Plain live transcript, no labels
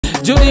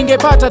Juu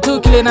ningepata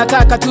tu kile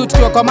nataka tu,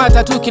 tukiwa kwa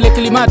mata tu kile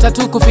kilimata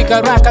tu,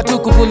 kufika raka tu,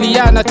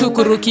 kuvuliana tu,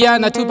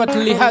 kurukiana tu,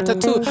 patulihata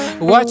tu,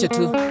 wache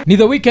tu. Ni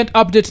the weekend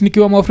update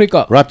nikiwa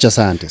Mwafrika Rapture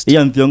Scientist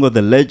Ian Thiongo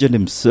the legend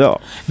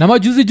himself. na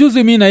majuzi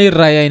mimi na hii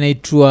raya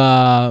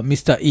inaitwa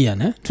Mr.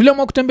 Ian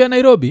tuliamua kutembea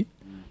Nairobi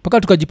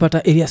paka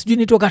tukajipata area sijui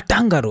inaitwa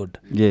Katanga Road.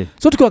 Yeah.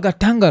 So tukiwa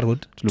Katanga Road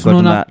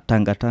tunaona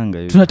tanga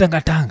hivi.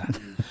 Tunatanga.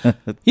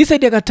 Hii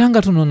side ya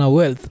Katanga tunaona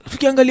wealth.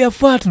 Tukiangalia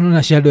far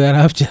tunaona shadow ya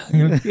Rapture.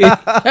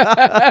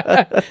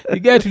 You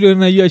get to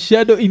your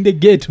shadow in the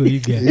ghetto you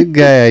get. You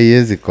guy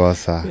haiwezi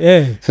kosa.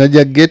 Yeah. So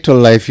ya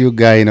ghetto life you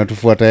guy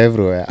inatufuata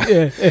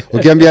everywhere.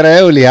 Ukiambia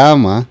raia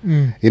ulihama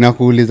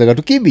inakuuliza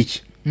katu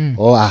Kibich.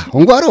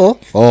 Ungwaro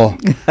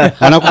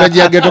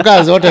anakutajia ghetto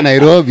kazi zote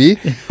Nairobi.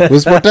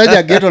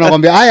 Usipotaja ghetto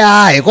anakuambia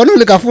aya kwani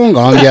ulikafunga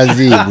waambia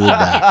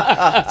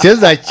buda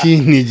cheza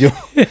chini jo.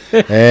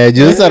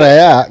 Jinsi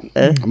raia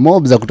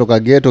mob za kutoka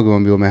ghetto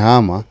ukimwambia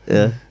umehama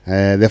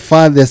the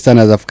farthest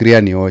anaweza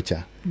fikiria ni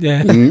Ocha.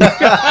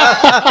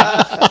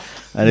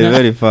 And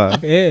very far.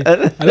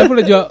 Alafu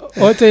unajua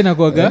Ocha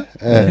inakuaga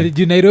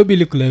juu Nairobi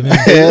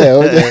likulemea.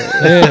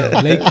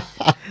 Like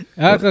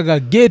aka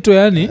ghetto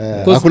yani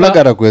hakuna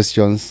gara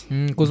questions.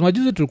 Cause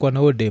majuzi tulikuwa na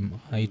odem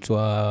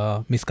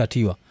aitwa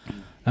Miskatiwa.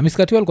 Na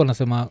Miskatiwa alikuwa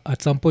anasema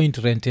at some point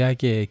rent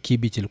yake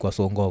Kibich ilikuwa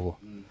Songovo.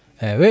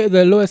 Where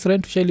the lowest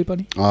rent ushalipa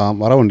ni?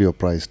 Around your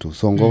price too.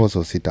 Songovo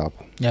so sit up.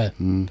 Yeah.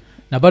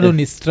 Na bado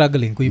ni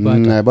struggling kuipata.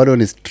 Na bado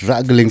ni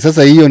struggling.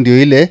 Sasa hiyo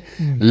ndio ile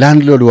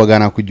landlord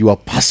wagana kujua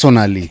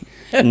personally.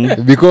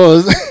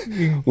 Because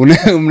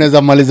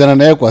mnaweza malizana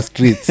naye kwa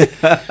streets.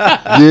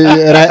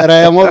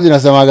 Raya mob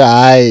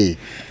zinasemaga ai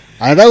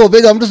anataka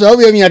kupiga mtu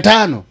sababu ya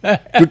 500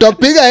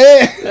 tutapiga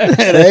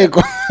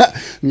Raiko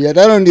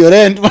 500 ndio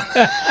rent.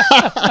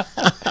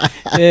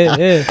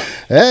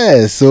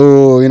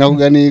 So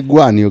inakugani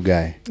gwani you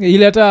guy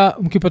ile hata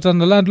mkipata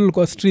na landlord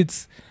kwa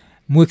streets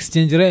mu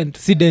exchange rent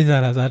si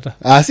dangerous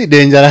hata. Si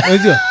dangerous.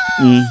 Unajua?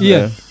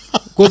 Yeah.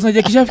 Kwa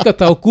sababu kishafika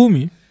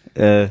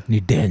 10,000 ni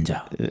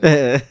danger.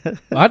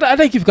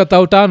 Hata ikifika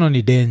 5,000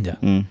 ni danger.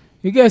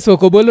 Ike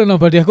sokobolo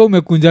unapatia kwa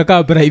umekunja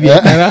kaa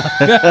private.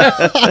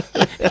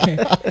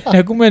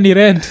 Na kumbe ni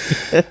rent.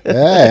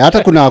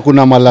 Hata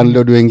kuna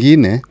malandlord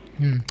wengine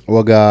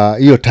waga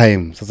hiyo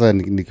time sasa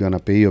nikiwa na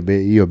pay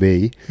hiyo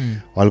bei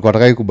walikuwa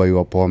wataka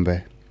kubaiwa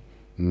pombe.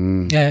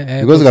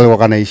 Because walikuwa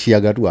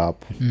kanaishia tu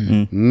hapo.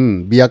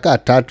 Biaka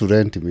 3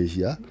 rent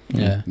imeishia.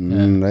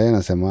 Na yeye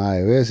anasema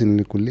wewe si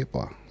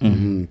nilikulipa.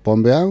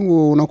 Pombe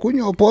yangu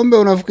unakunywa pombe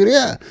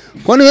unafikiria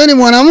kwani wewe ni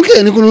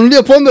mwanamke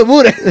nikununulie pombe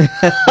bure?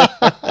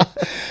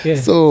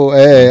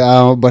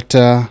 So but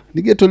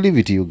you get to live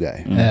it you guy.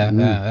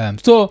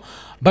 So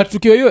but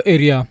tukiwa hiyo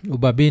area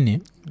Ubabini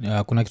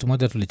kuna kitu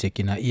moja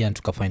tulicheki na Ian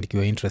tukafind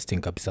kiwa interesting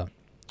kabisa.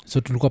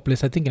 So tulikuwa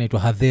place I think inaitwa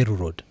Hadheru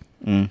Road.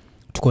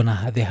 Tuko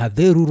na the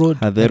Hadheru Road.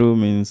 Hadheru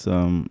means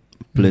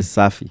place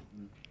safi.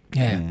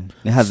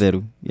 Ni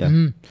Hadheru.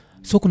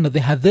 So kuna the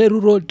Hadheru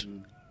Road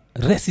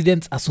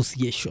Residents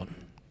Association.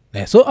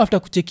 So after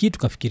kucheki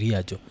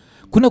tukafikiria jo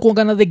kuna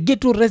kuongana the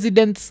Ghetto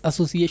Residents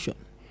Association.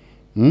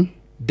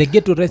 The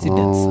Ghetto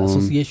Residents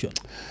Association.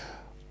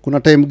 Kuna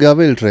time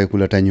Gavel try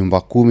kuleta nyumba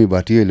 10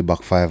 but hiyo ili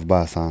backfire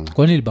baya sana.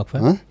 Kwa nini ili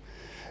backfire?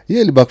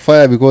 Hiyo ili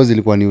backfire because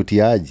ilikuwa ni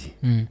utiaji.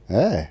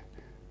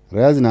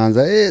 Raya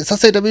zinaanza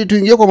sasa itabidi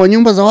tuingie kwa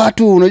manyumba za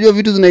watu, unajua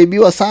vitu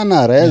zinaibiwa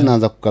sana. Raya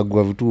zinaanza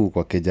kukagua vitu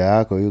kwa keja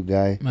yako you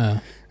guy.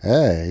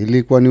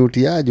 Ilikuwa ni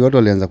utiaji, watu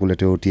walianza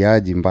kuletea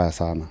utiaji mbaya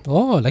sana.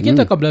 Lakini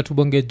hata kabla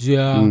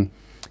tubongejea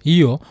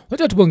hiyo,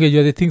 wacha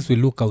tubongejea the things we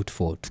look out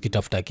for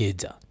tukitafuta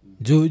keja.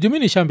 Mimi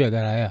ni shambia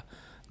garaya.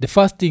 The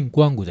first thing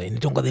kwangu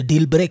inaitwa the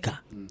deal breaker.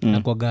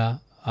 Na kwaga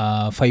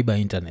fiber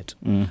internet.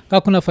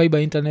 Kama kuna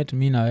fiber internet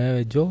mimi na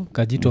wewe jo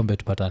kajitombe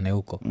tupatane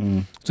huko.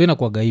 So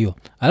inakuaga hiyo.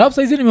 Alafu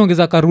sasa hizi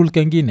nimeongeza ka rule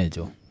kingine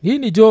jo. Hii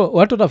ni jo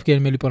watu tafikia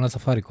nimelipa na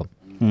Safaricom.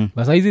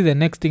 Basi hizi the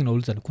next thing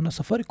nauliza kuna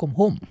Safaricom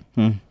home.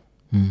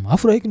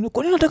 Afura hiki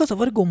kwa nini nataka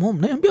Safaricom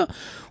home? Naambia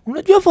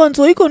unajua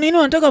fanso iko nini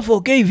wanataka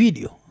 4K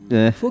video.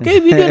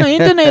 4K video na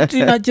internet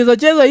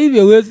inacheza hivi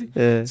huwezi.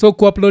 So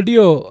kuupload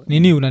hiyo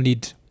nini una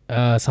need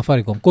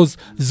Safaricom cause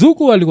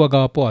Zuku walikuwa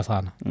gawapoa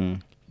sana.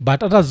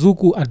 But hata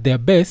Zuku at their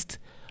best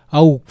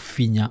au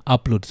finya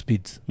upload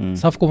speeds.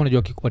 Safaricom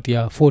unajua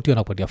kikupatia 40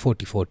 wanakupatia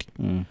 40.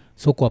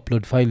 So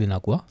kuupload file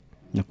inakuwa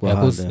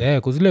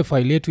cause ile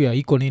file yetu ya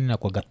iko nini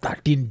inakuwa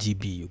 13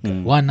 GB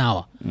 1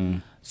 hour.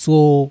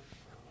 So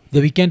the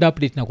weekend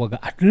update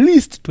inakuwa at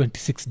least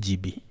 26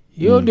 GB.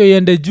 Hiyo ndio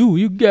iende juu.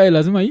 You guy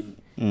lazima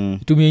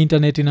itumie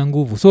internet ina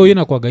nguvu. So hiyo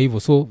inakuwa hivyo.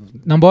 So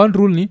number 1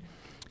 rule ni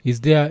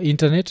is there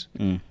internet?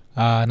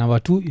 Number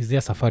 2 is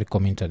there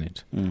Safaricom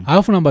internet.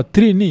 Alafu number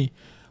 3 ni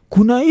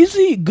kuna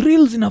hizi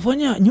grills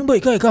zinafanya nyumba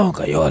ikae kama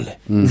Kayole.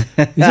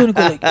 Hizo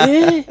niko like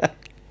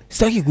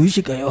sitaki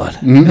kuishi Kayole.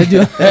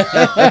 Unajua?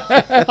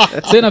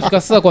 So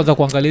inafika sasa kwanza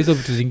kuangalia hizo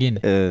vitu zingine.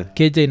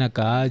 Keja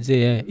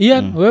inakaaje?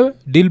 Ian wewe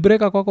deal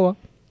breaker kwako?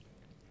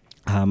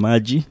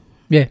 Maji.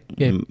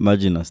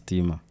 maji na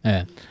stima.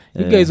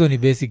 You guys ni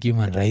basic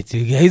human rights.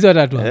 You guys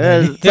are tatu.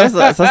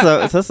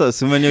 Sasa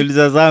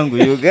sumeniuliza zangu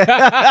you guys.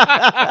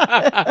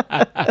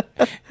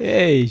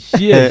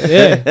 Shit.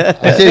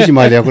 Acheshi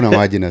mali hakuna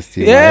maji na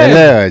stima.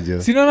 Elewa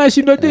jo. Sina na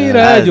shindo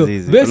dirajo.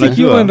 Basic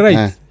human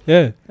rights.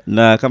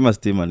 Na kama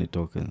stima ni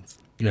tokens.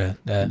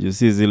 You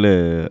see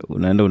zile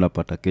unaenda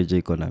unapata keja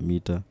iko na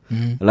mita.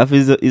 Alafu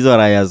hizo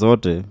raya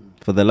zote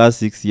for the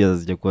last 6 years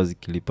zijakuwa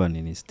zikilipa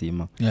nini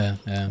stima.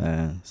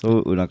 So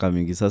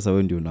unakamingi sasa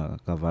wewe ndio una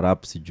cover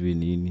up sijui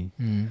nini.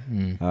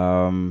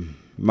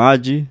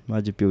 Maji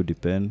pia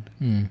udepend.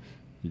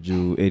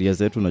 Juu area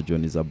zetu unajua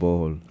ni za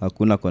borehole.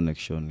 Hakuna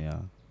connection ya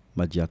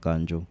maji ya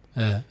kanjo.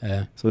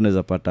 So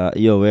unaweza pata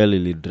hiyo well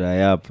ili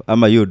dry up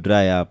ama you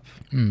dry up.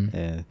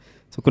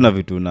 So kuna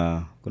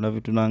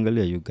vitu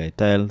naangalia you guys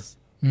tiles.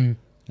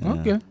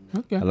 Okay.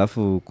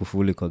 Alafu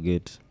kufuli kwa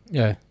gate.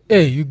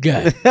 You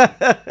guys.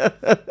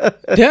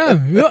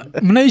 Damn,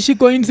 mnaishi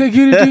kwa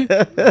insecurity.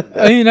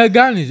 Aina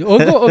gani?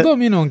 Although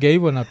mimi naongea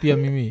hivyo na pia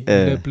mimi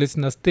the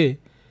place na stay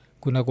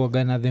kuna kwa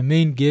gana the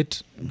main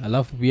gate,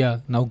 alafu pia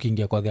na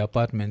ukiingia kwa the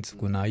apartments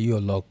kuna hiyo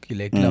lock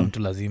ile kila mtu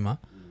lazima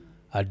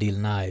deal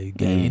nayo.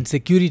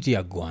 Insecurity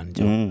ya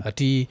gwanjo.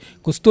 Ati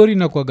kwa story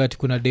na kwa gati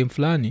kuna dem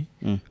fulani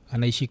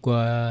anaishi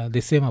kwa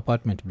the same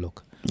apartment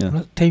block.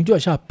 Time jo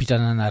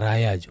ashapitana na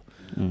raya jo.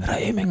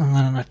 Raya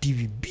imengangana na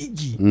TV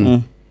bigi.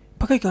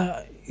 Paka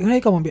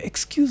ikamwambia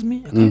excuse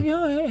me.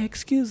 Akamwambia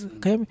excuse.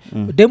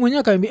 Dem mwenyewe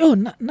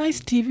akamwambia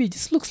nice TV,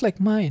 just looks like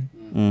mine.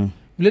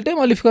 Ile dem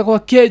alifika kwa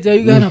keja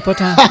yuga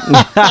anapata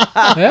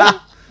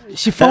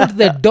she found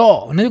the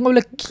door. Unajua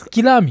vile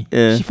kilami.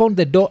 She found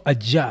the door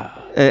ajar.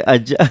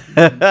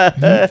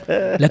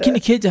 Lakini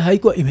keja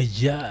haikuwa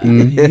imejaa.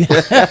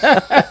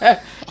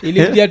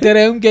 Ilipitia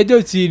teremke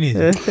jo chini.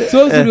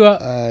 So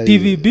suriwa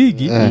TV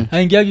bigi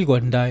haingiagi kwa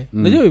ndai.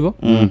 Unajua hivyo?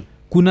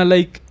 Kuna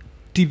like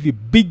TV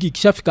bigi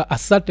kishafika a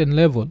certain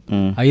level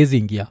haiwezi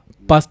ingia.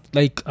 Past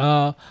like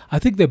I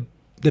think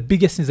the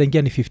biggest is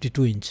ingia ni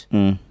 52 inch.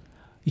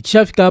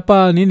 Ikishafika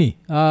hapa nini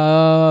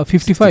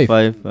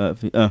 55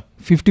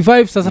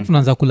 55 sasa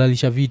tunaanza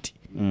kulalisha viti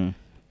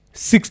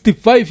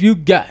 65 you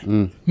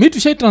guy mi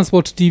tushai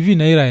transport TV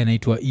na ira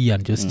inaitwa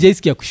Ian just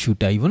jaisikia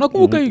kushuta hivyo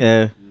nakumbuka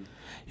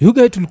you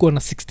guy tulikuwa na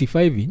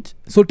 65 inch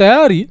so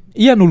tayari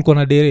Ian ulikuwa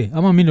na dere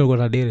ama mimi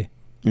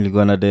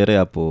nilikuwa na dere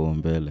hapo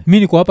mbele mimi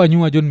niko hapa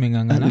nyuma John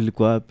mengangana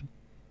nilikuwa wapi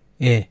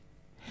wewe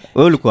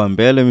ulikuwa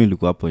mbele mimi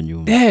nilikuwa hapo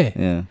nyuma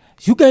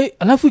you guy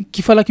alafu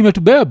kifala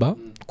kimetubeba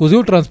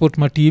kuzio transport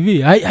ma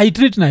TV I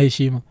treat na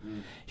heshima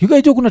you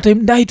guys jo kuna time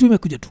ndai tu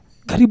imekuja tu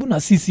karibu na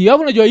sisi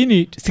hapo unajua hii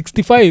ni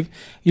 65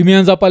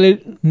 imeanza pale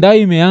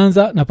ndai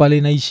imeanza na pale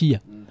inaishia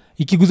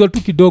ikiguza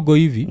tu kidogo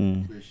hivi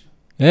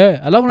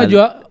alafu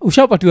unajua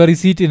ushapatiwa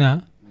receipt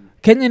na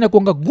Kenya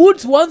inakuanga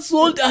goods once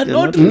sold are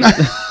not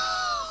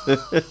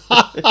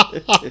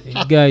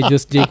guy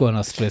just jake on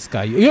a stress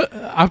guy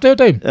after your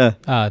time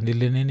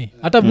nile nini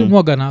hata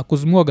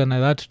kuzimwaga na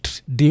that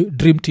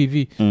dream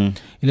TV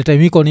ile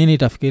time iko nini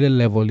itafika ile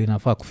level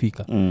inafaa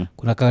kufika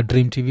kuna ka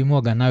dream TV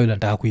mwaga nayo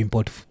nataka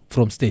kuimport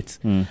from states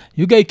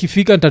you guy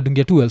ikifika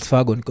nitadungia tu Wells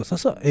Fargo niko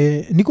sasa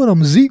niko na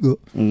mzigo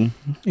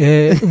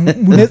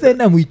mnaweza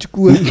enda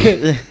muichukue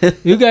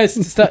you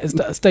guys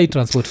stay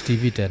transport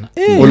TV tena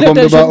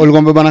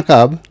ulikuwa mbeba na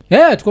cab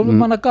tulikuwa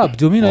mbeba na cab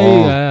jomina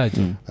hii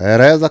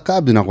raya za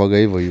cab inakuwaga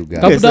hivyo you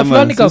guys kabuda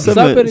fulani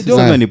kabsaperi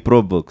jo ni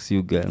pro box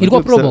you guys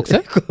ilikuwa pro box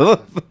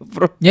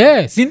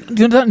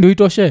ndio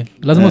itoshe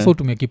lazima so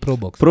tumie ki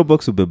pro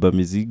box ubeba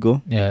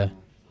mizigo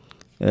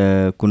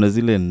kuna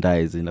zile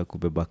ndai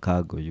zinakubeba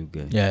cargo you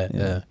guys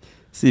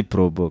si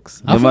pro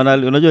box maana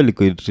unajua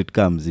liko treat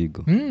kama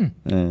mzigo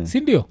si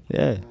ndio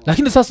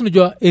lakini sasa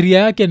unajua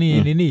area yake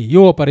ni nini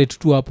yo operate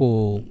tu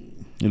hapo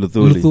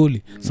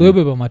Luthuli so yo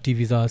beba ma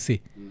TV za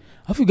wasi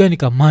afu gani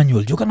ka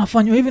manual joka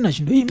nafanywa hivi na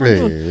shindo hii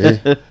manual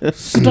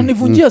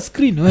sitanivunjia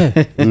screen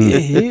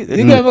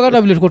inga mpaka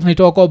vile tulikuwa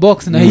tunaitoa kwa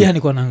box na hii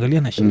niko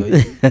naangalia na shindo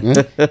hii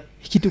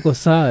kitu kwa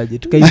saaje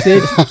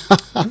tukaiset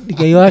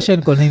nikaiwasha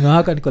niko na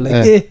imewaka niko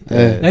like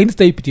lakini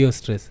sitaipitia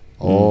stress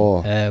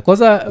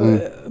kwanza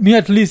mi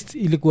at least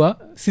ilikuwa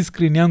si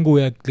screen yangu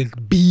ya like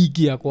big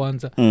ya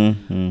kwanza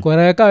kwa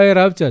raka wewe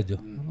rapture jo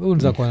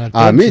unza kwa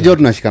na mi jo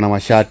tunashikana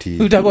mashati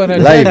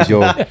live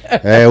jo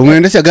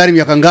umeendesha gari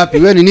miaka ngapi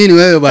wewe ni nini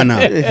wewe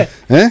bana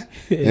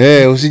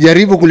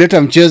usijaribu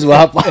kuleta mchezo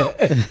hapa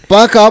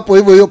paka hapo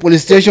hivyo hiyo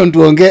police station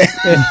tuongee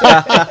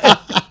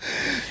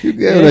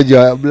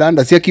unajua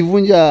blanda si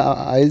akivunja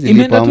haizi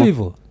imeenda tu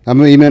hivyo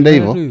imeenda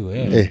hivyo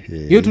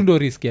hiyo tu ndio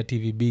risk ya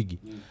TV bigi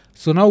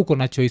so now uko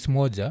na choice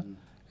moja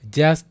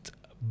just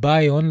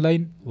buy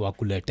online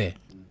wakuletee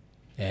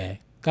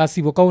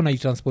kasi voka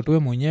unaitransport we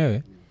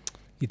mwenyewe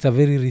it's a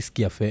very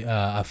risky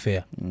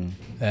affair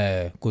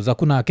kuza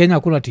kuna Kenya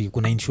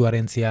kuna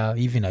insurance ya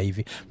hivi na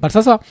hivi but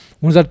sasa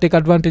unaweza take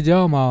advantage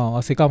yao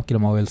waseka kila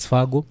ma Wells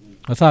Fargo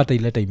sasa hata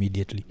ileta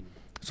immediately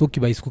so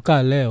kibai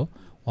sikukaa leo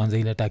wanza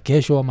ileta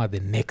kesho ama the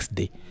next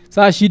day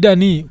sasa shida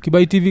ni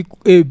kibai TV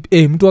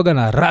mtu aga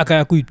na raka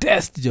ya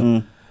kuitest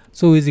jo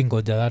so huwezi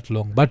ngoja that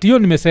long but hiyo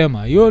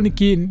nimesema hiyo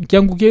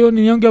nikiangukia hiyo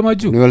ni yangu ya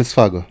majuu ni Wells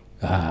Fargo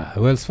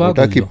Wells Fargo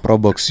utaki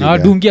probox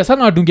nadungia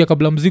sana nadungia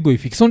kabla mzigo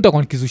ifike so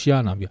nitakuwa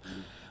nikizushiana naambia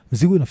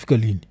mzigo inafika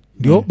lini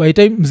ndio by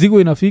time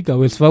mzigo inafika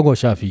Wells Fargo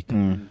washafika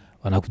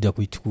wanakuja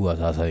kuichukua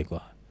sasa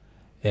iko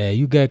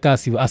you guys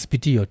kasi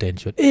aspiti your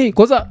tension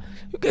kwanza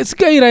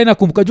sikaira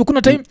inakumbuka juu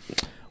kuna time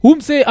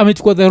humse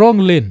amechukua the wrong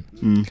lane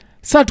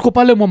sasa tuko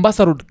pale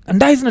Mombasa road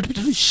ndai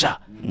zinatupita tu sha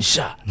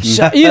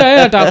ira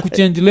yeye ataka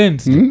kuchange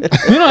lanes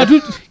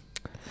tu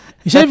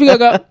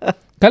ishafika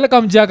kale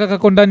kamjaka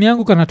kako ndani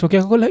yangu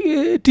kanatokea kako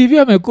TV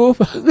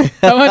amekufa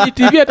kama ni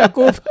TV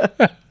atakufa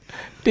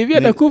TV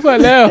atakufa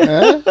leo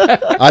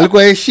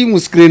alikuwa heshimu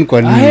screen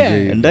kwa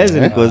nini ndaizi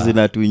niko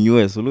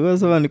zinatunywe suluga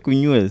sema ni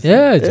kunywe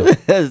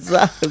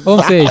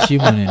omse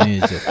heshimu nini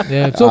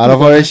hicho so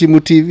alikuwa heshimu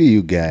TV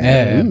you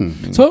guys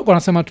so kwa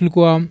nasema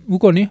tulikuwa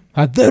huko ni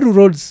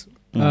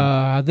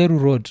Adheru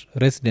Road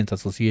Residents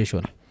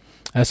Association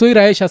so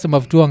iraisha sema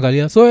vitu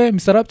angalia so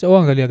Mr. Rapcha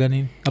uangalia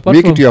ganini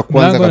mimi kitu ya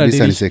kwanza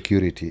kabisa ni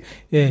security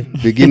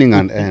beginning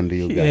and end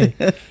you guys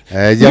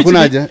hakuna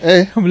haja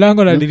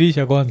mlango na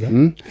dirisha kwanza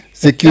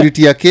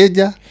security ya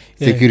keja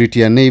security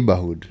ya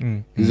neighborhood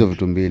hizo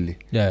vitu mbili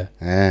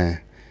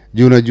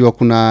juu unajua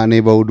kuna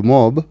neighborhood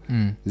mob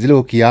zile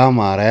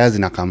ukihama raya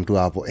zinakaa mtu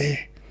hapo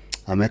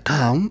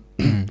amekaa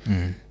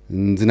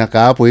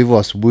zinakaa hapo hivyo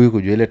asubuhi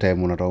kujua ile time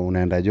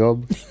unaenda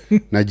job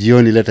na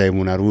jioni ile time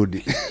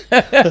unarudi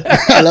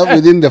alafu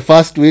within the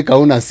first week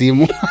hauna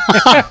simu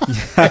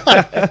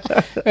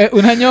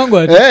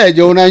unanyongwa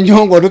jo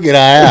unanyongwa tu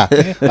kiraya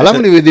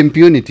alafu ni with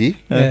impunity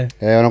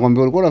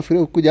wanakwambia ulikuwa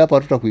unafikiria kuja hapa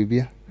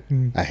hatutakuibia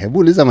hebu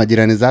uliza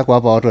majirani zako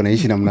hapa watu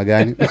wanaishi namna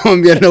gani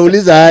mwambia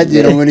nauliza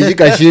aje na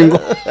umenishika shingo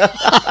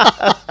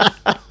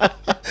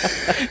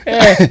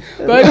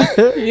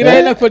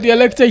inakupatia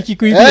lecture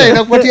ikikuibia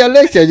inakupatia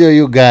lecture jo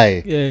you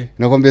guy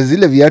nakwambia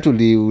zile viatu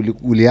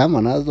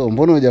uliama nazo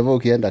mbona hujavaa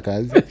ukienda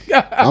kazi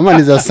ama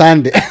ni za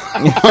Sunday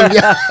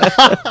mwambia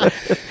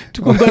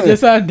tukungoje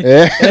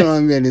Sunday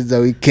mwambia ni za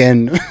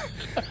weekend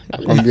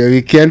mwambia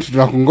weekend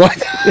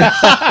tunakungoja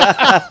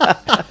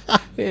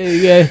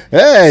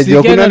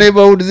jo kuna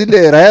neighborhood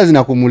zile raya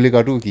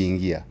zinakumulika tu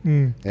ukiingia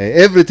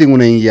everything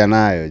unaingia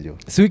nayo jo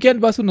si weekend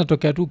basi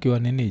unatokea tu ukiwa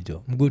nini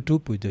jo mguu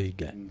tupu jo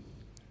iga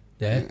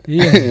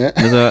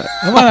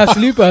ama na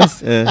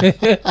slippers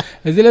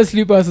zile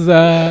slippers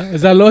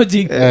za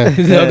lodging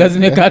zile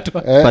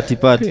zimekatwa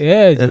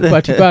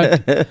party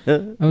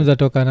ama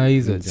zatoka na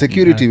hizo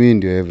security mean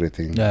ndio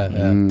everything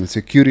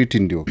security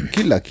ndio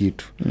kila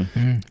kitu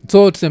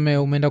so tuseme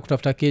umeenda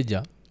kutafuta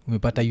keja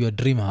umepata your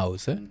dream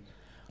house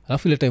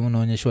alafu ile time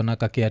unaonyeshwa na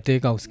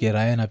kakeateka usikie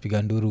raya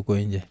napiga nduru huko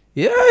nje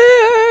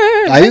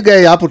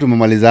ayuga hapo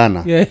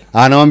tumemalizana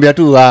anamwambia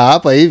tu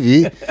hapa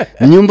hivi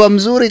nyumba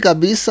mzuri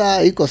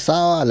kabisa iko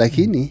sawa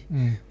lakini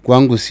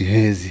kwangu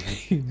siwezi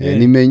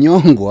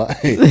nimenyongwa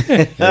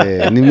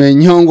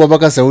nimenyongwa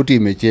mpaka sauti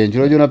imechange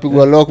unajua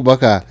unapigwa lock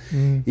mpaka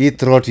hii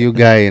throat you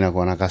guy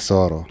inakuwa na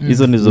kasoro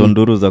hizo ni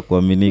nduru za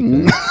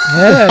kuaminika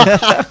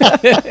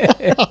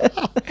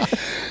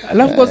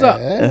alafu kwanza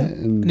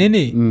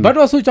nini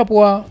bado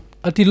wasuchapwa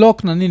ati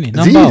lock na nini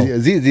nambao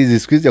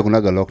sikuizi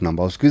hakunaga lock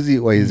nambao sikuizi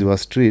waizi wa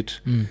street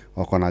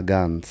wako na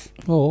guns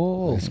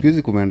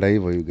sikuizi kumeenda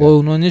hivyo you guy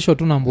unaonyeshwa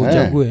tu namba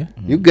uchague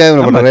you guy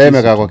unapata raya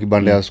imekaa kwa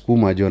kibanda ya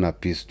sukuma jo na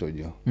pistol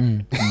jo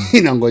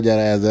inangoja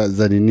raya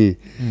za nini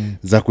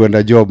za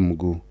kuenda job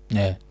mguu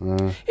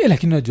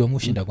lakini najua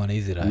mushinda kwa na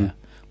hizi raya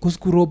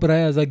kusikurob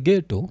raya za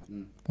ghetto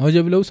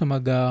moja vile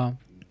usemaga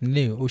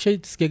nini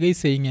ushaisikiaga hii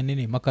saying ya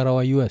nini makara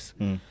wa US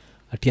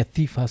ati a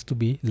thief has to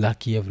be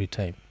lucky every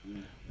time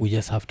we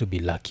just have to be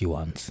lucky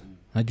once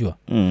najua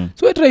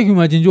so I try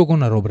kuimagine jo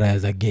kuna rob raya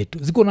za ghetto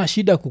ziko na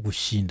shida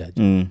kukushinda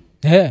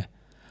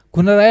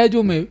kuna raya jo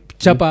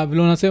umechapa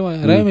vile unasema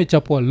raya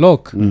imechapwa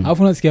lock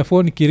alafu unasikia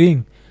phone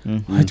kiring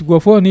achukua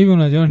phone hivi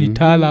unajua ni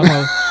tala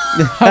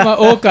ama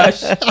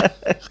okash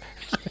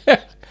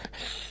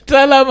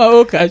tala ama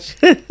okash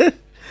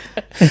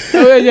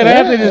wewe jana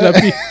yote ni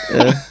zapi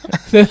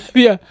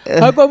pia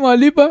hako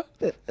mwalipa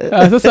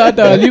sasa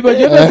hata walipa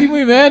jana simu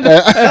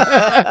imeenda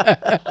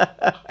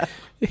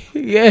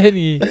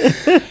yani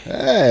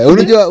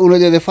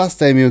unajua the first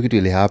time hiyo kitu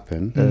ili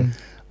happen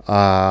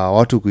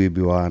watu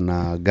kuibiwa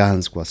na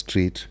guns kwa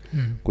street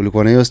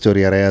kulikuwa na hiyo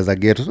story ya raya za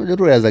ghetto unajua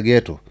tu raya za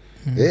ghetto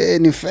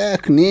ni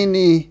fake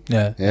nini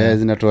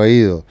zinatoa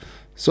hizo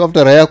so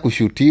after raya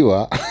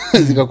kushutiwa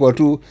zikakuwa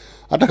tu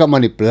hata kama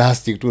ni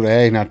plastic tu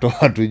raya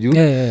inatoa tu juu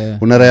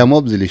una raya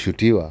mob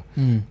zilishutiwa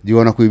juu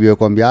wanakuibia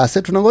kwambia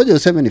sasa tunangoja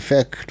useme ni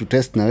fake tu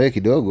test na wewe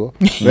kidogo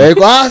raya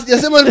iko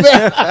sijasema ni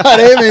fake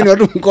raya ni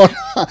watu mkono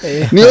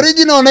ni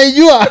original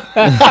unaijua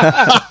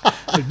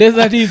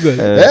Desert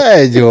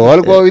Eagle jo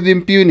walikuwa with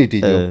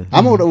impunity jo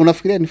ama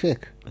unafikiria ni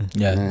fake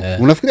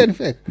unafikiria ni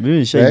fake mimi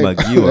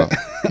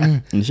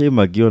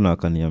nishaimagiwa na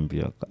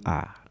wakaniambia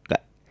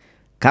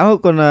kama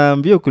uko na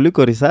mbio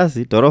kuliko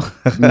risasi toroka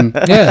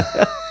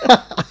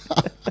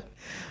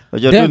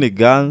Oja tu ni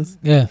guns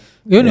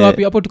hiyo ni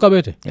wapi hapo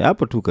tukabete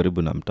hapo tu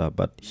karibu na mtaa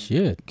but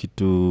shit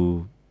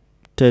kitu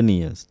 10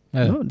 years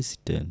no this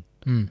 10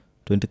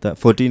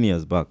 14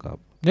 years back up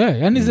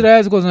yani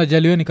ziraya ziko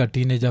zinajaliwa ni ka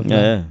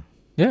teenager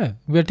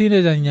we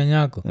teenager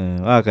nyanyako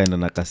akaenda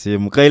na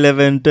kasimu ka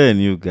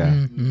 11-10 you guy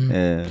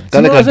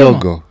kale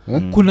kadogo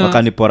kuna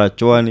wakanipora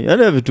chwani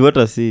yani vitu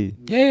hata si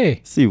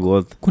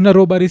worth kuna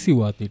robbery si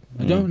worth it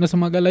unajua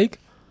nasemaga like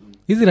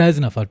hizi raha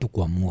zinafaa tu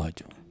kuamua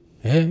jo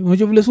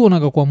unajua vile sio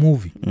unaga kwa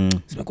movie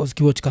zimekuwa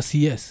zikiwatch ka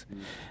CS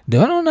the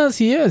one on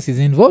CS is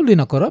involved in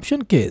a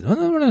corruption case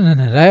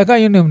raha ka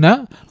yule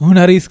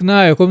una risk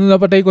nayo kwa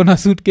unapata iko na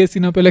suitcase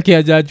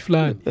inapelekea judge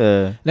fulani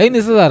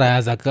lakini sasa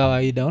raha za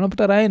kawaida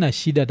unapata raha ina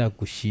shida hata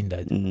kushinda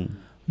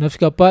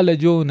unafika pale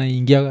jo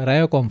unaingia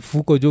raha kwa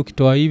mfuko jo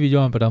kitoa hivi jo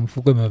unapata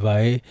mfuko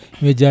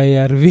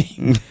imejaa ARV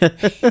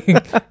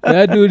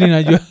ya dude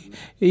najua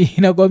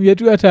inakwambia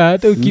tu hata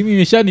ukimi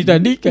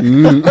imeshanitandika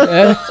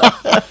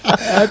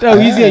hata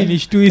wizi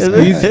ainishtui siku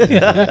hizi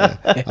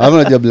hapo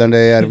unajua blanda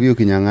ya ARV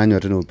ukinyang'anywa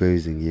tena upewi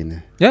zingine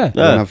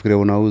unafikiria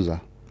unauza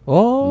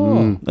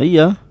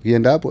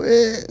ukienda hapo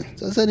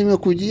sasa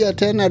nimekujia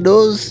tena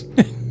dose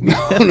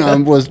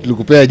unaambiwa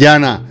tulikupea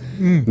jana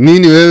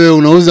nini wewe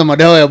unauza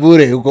madawa ya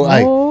bure huko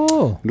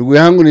ndugu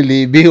yangu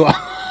niliibiwa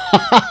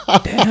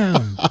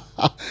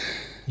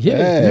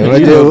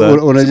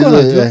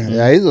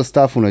unajua hizo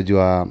staff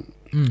unajua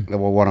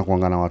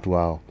wanakuanga na watu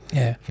wao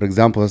for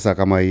example sasa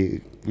kama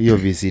hiyo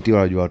VCT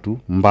wanajua watu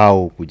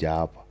mbao kuja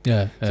hapa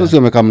so sio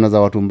wamekamna za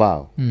watu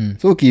mbao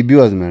so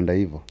ukiibiwa zimeenda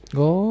hivyo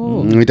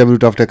itabidi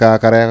utafute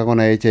kara yako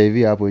na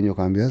HIV hapo wenyewe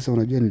kaambia sasa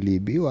unajua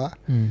niliibiwa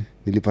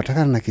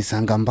nilipatikana na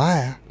kisanga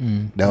mbaya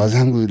dawa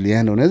zangu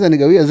zilienda unaweza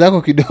nigawia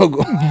zako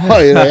kidogo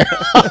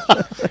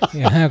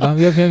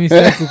kaambia pia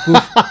mistake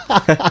kukufa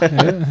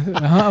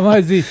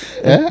amazi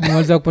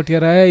mwanza kupatia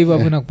raha hivyo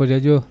hapo na kupatia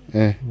jo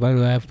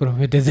bado ya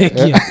Prophet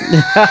Ezekiel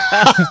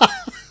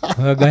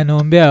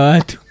waganaombea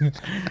watu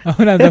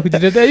unaanza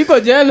kujitetea iko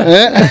jela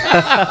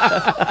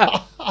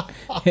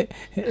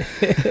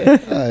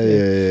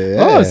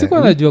siku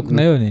anajua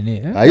kuna hiyo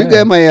nini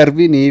ayuga MIRV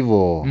ni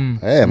hivyo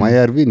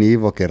MIRV ni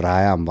hivyo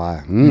keraya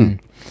mbaya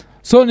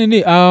so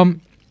nini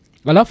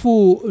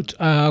alafu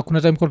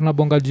kuna time kwa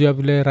tunabonga juu ya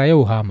vile raya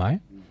uhama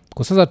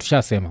kwa sasa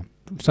tushasema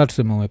sasa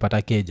tuseme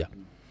umepata keja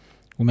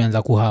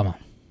umeanza kuhama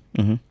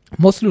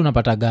mostly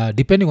unapataga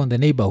depending on the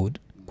neighborhood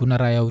kuna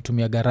raya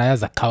utumiaga raya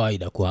za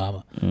kawaida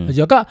kuhama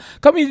najua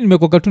kama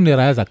nimekoka tu ni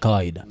raya za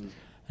kawaida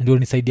ndio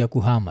nisaidia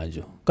kuhama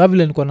jo kama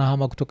vile nilikuwa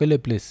nahama kutoka ile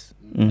place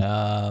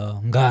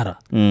Ngara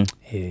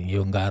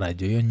hiyo Ngara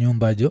jo hiyo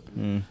nyumba jo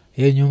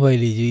hiyo nyumba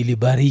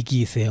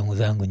ilibariki sehemu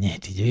zangu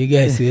nyeti jo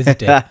guys siwezi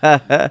tena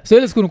so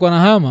ile siku nilikuwa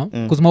nahama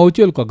kwa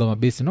mauchi alikuwa kama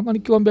base na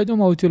nikiwaambia jo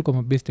mauchi alikuwa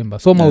kama base temba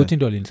so mauchi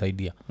ndio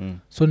alinisaidia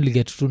so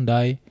niliget tu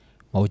ndai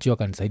mauchi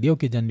wakanisaidia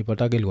ukija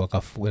nilipataga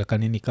ilikuwa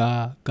kanini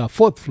ka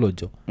fourth floor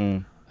jo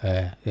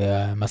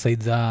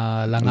masaid za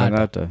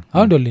Langata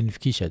hao ndio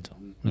linifikisha jo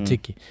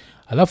nacheki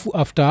alafu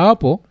after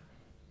hapo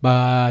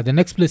the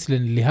next place ile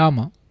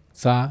nilihama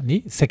saa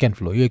ni second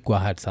floor hiyo ikuwa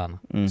hard sana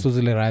so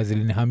zile raya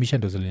zilinihamisha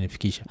ndio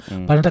zilinifikisha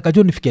but nataka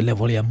jo nifike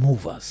level ya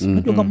movers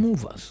unajua kama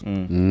movers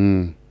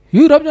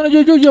hiyo rabja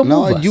najua jo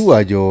movers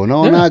najua jo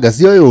naonaga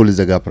sio hiyo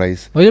ulizaga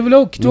price wewe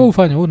vile kitu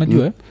ufanye wewe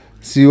unajua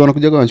si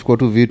wanakuja wanachukua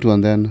tu vitu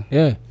and then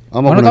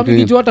ama kuna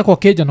kitu hata kwa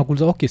keja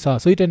nakuuliza okay sawa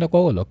so itaenda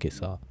kwa wall okay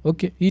sawa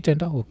okay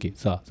itaenda okay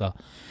sawa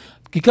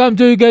kikaa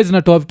mjo you guys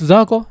natoa vitu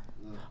zako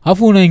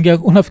afu unaingia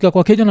unafika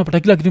kwa keja unapata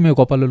kila kitu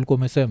imekuwa pale ulikuwa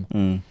umesema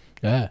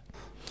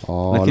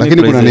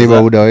lakini kuna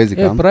neighborhood hawezi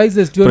kama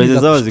prices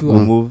zao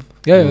zikumove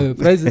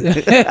prices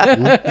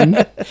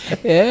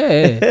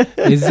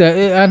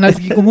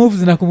anazikumove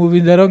zinakumove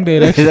in the wrong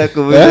direction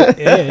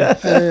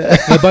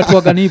but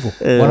waganivo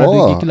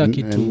wanadiki kila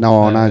kitu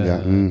naonaga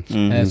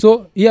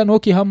so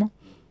Noki hama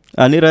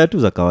ni raya tu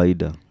za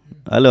kawaida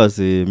ale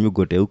wasi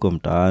miugote huko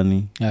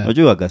mtaani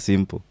unajua waga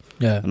simple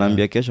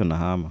naambia kesho na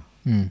hama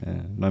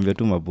naambia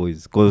tu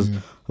maboys cause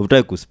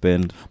hutaki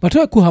kuspend but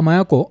wewe kuhama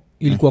yako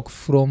ilikuwa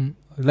from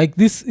like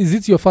this is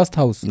it your first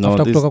house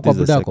after kutoka kwa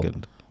budako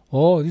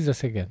this is a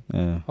second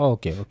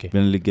okay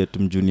when we get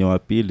mjunior wa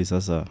pili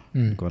sasa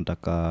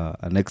nataka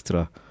an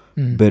extra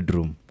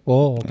bedroom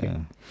okay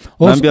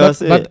naambia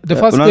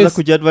unaanza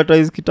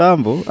kujiadvertise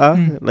kitambo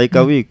like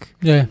a week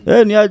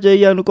ni aje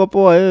hii anuko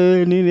poa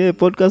nini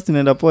podcast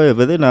inaenda poa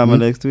but then I'm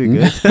next week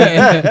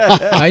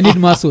I need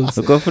muscles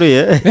uko free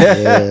okay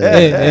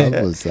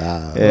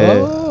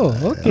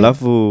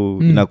alafu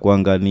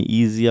inakuanga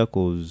ni easier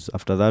cause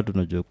after that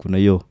unajua kuna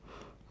hiyo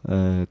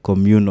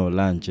communal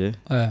lunch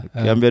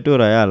kiambia tu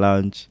raya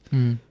lunch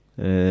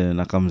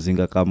na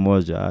kamzinga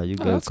kamoja you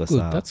guys kwa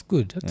sawa that's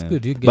good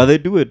but they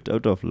do it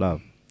out of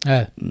love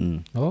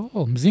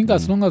mzinga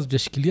as long as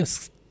ujashikilia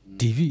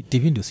TV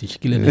ndio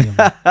usishikilie leo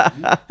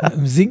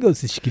mzinga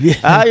usishikilie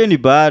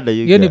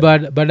hiyo ni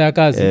baada baada ya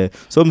kazi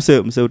so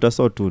mse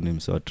utaso tu ni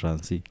mse wa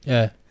transi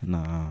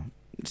na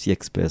si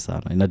express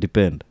sana ina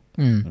depend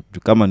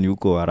kama ni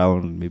uko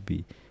around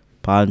maybe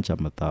punch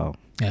ama tao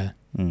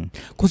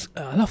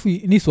alafu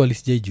ni swali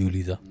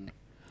sijaijiuliza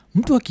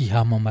mtu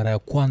akihama mara ya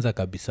kwanza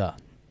kabisa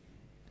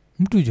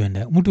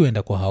mtu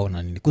enda kwa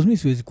haona nini kuzumi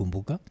siwezi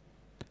kumbuka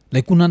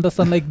like una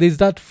understand like there's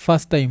that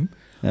first time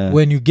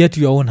when you get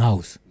your own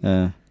house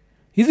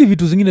hizi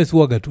vitu zingine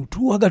siwaga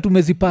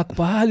tumezipak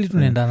pahali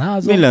tunaenda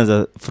nazo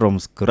nilianza from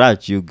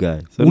scratch you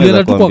guys so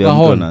ulienda tu kwa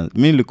kahol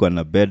mimi nilikuwa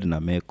na bed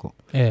na meko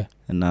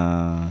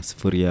na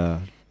sufuria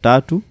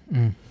 3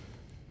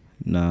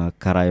 na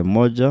karai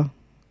moja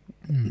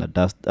na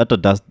dust hata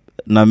dust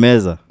na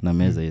meza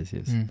yes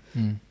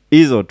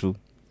hizo tu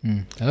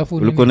alafu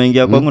ulikuwa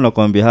unaingia kwangu na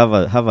kuambia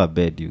have a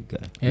bed you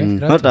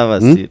guys not have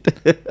a seat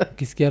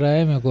kisikia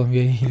raha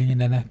amekwambia hili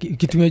ndana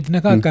kitu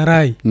jina kama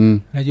karai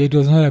najua it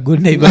was not a good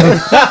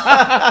neighbor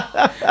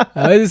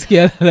I was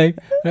scared like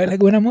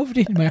when I moved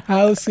in my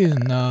house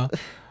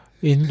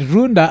in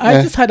Runda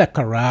I just had a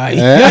karai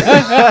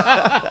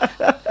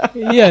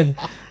yeah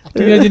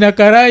jina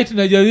karai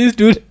tunajua this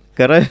dude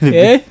karai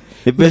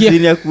ni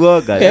besini ya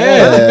kuoga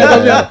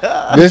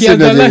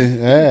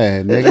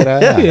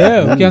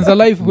ukianza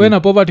life wena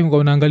poverty mko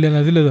unaangalia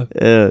na zile za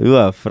you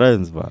are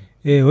friends man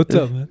what's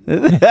up man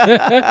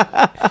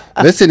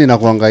besini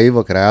inakuanga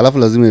hivyo kiraya alafu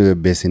lazima iwe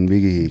besini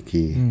bigi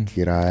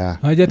kiraya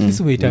haja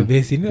tisi umeita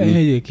besini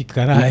ile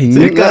kikarai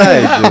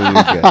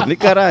ni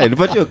karai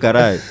nipatie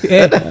karai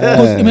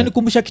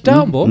imenikumbusha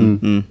kitambo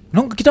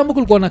kitambo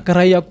kulikuwa na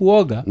karai ya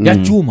kuoga ya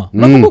chuma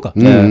unakumbuka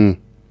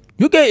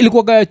UK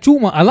ilikuwa gaya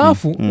chuma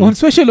alafu on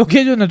special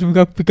occasion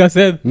natumika kupika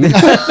sebe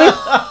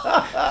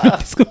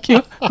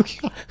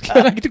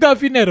Kiona kitu kama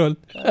funeral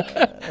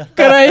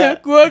karaya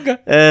kuoga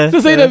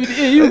sasa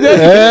inabidi you guys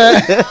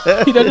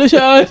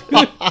inatosha watu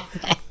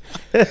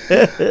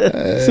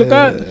so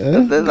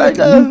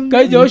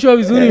kai Joshua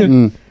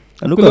vizuri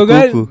anuka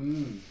kuku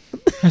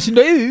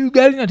nashinda hivi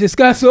gari na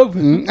discuss soap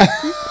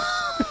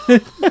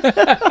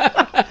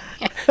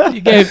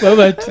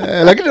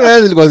lakini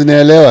raya zilikuwa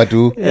zinaelewa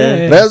tu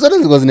raya zote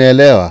zilikuwa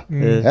zinaelewa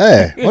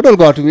watu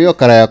walikuwa watumia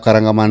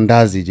karanga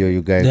mandazi jo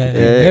you guys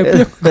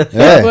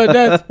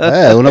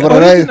unapata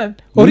raya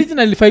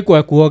original ilifai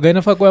kwa kuoga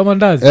inafaa kwa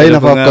mandazi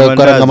inafaa kwa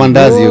karanga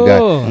mandazi you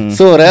guys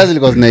so raya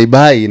zilikuwa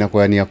zinaibai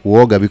inakuwa ni ya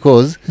kuoga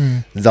because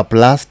za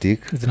plastic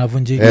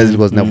zinavunjika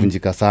zilikuwa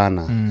zinavunjika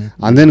sana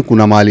and then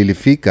kuna mahali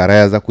ilifika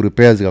raya za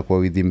kurepair zikakuwa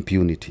with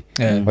impunity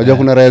unajua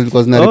kuna raya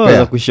zilikuwa zina repair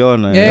za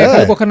kushona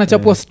kalikuwa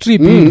kanachapwa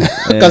strip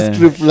ka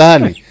strip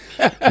fulani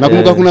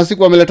nakumbuka kuna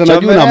siku ameleta na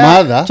juu na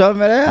madha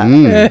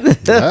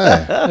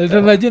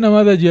aleta na juu na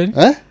madha jioni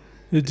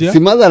si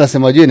madha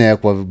anasema juu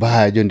inaekwa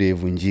vibaya juu ndio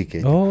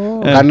ivunjike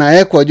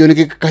kanaekwa juu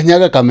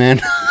nikikanyaga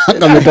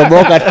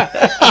kametoboka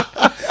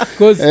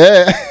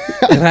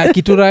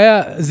kitu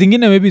raya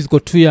zingine maybe ziko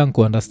too young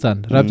to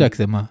understand rapcha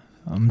akisema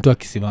mtu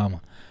akisimama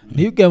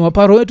ni yuke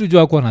maparo wetu juu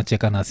hakuwa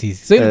anacheka na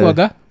sisi so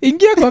ilikuwaga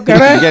ingia kwa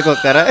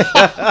karai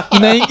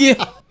unaingia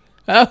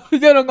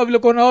unaonga vile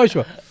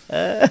kunaoshwa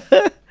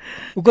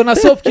uko na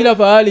soap kila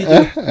pahali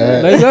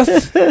like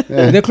that's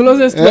the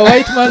closest to a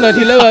white man that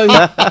he'll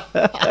ever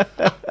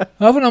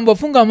hapo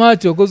nambafunga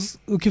macho cause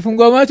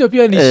ukifungua macho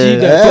pia ni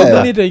shida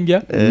soap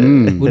nitaingia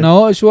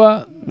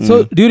unaoshwa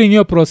so during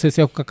your process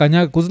ya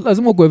kukakanyaga cause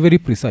lazima uwe very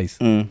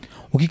precise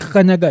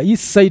ukikakanyaga hii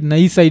side na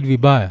hii side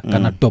vibaya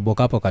kana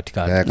toboka hapo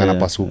katikati kana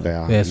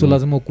pasuka so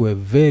lazima uwe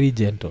very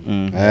gentle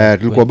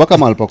tulikuwa baka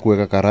mahali pa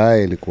kuweka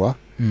karai ilikuwa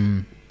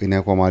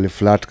inakuwa mahali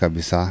flat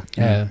kabisa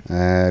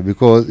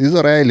because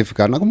hizo raya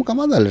ilifika nakumbuka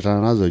madha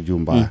aletana nazo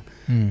jumba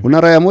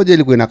una raya moja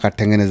ilikuwa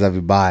inakatengeneza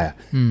vibaya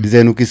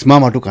design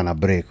ukisimama tu kana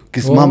break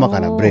ukisimama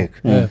kana break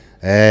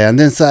and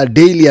then saa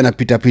daily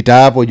anapita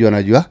hapo juu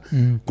anajua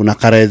kuna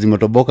karaya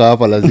zimetoboka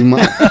hapa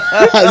lazima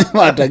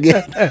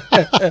atageta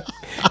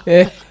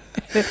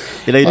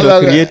inaitwa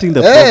creating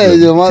the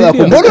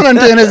problem mbona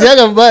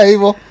unanitengenezeaga vibaya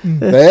hivyo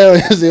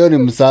hiyo ni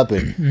msape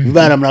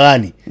vibaya namna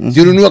gani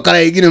zinunua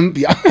kala ingine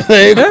mpya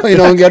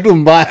inaongea tu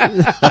mbaya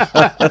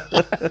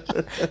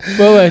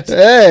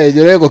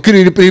joreko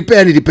kili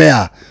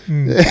repair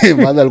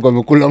madha alikuwa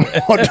amekula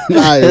moto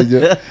nayo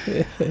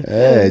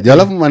jo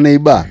alafu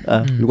maneiba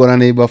nilikuwa na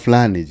neiba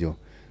fulani jo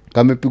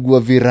kamepigwa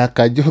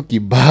viraka jo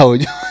kibao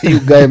jo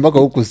yugae mpaka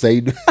huku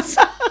saidu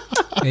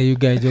you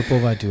guys jo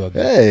poverty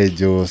waga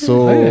jo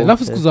so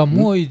alafu siku za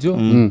moi jo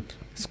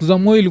siku za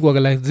moi ilikuwa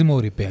lazima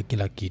urepair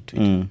kila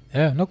kitu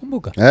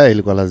nakumbuka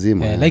ilikuwa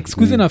lazima like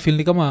siku hizi na feel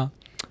ni kama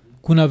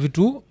kuna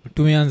vitu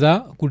tumeanza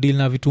kudeal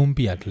na vitu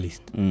mpya at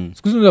least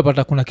siku hizi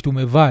unapata kuna kitu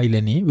umevaa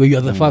ile ni where you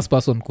are the first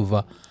person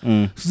kuvaa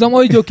siku za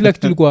moi jo kila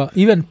kitu ilikuwa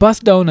even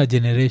passed down a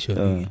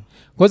generation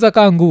kwanza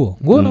kaa nguo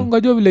na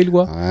ungajua vile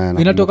ilikuwa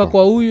inatoka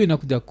kwa huyu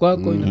inakuja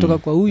kwako inatoka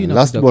kwa huyu inakuja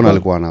last born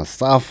alikuwa na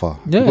safa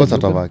kwa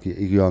sababu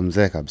ikiwa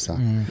mzee kabisa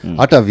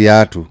hata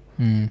viatu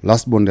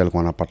last born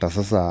alikuwa anapata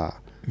sasa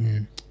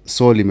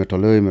sol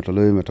imetolewa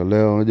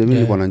unajua mimi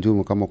nilikuwa na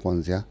njumu kama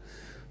kuanzia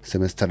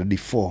semester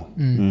D4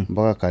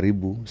 mpaka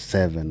karibu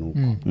 7 huko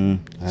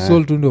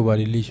sol tu ndio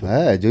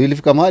badilishwa jo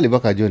ilifika mahali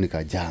mpaka jo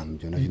nikajam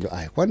jo nashinda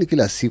kwani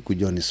kila siku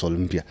jo ni sol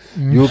mpya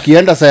jo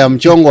ukienda saa ya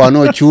mchongo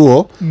wanao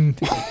chuo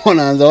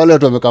wanaanza wale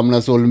watu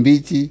wamekamna sol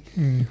mbichi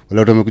wale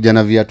watu wamekuja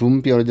na viatu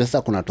mpya unajua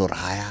sasa kuna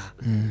toraya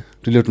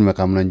tulio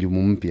tumekamna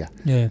njumu mpya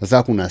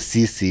sasa kuna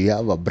sisi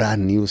have a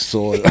brand new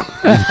sol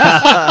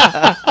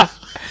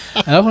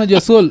alafu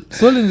unajua soul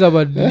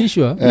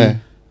inabadilishwa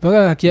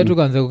mpaka kiatu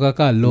kaanza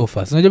kukakaa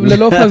loafers. Unajua vile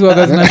loafers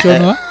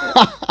wakazinashonwa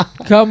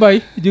kamba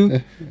juu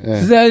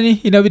sasa yani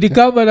inabidi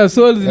kamba na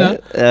soul zina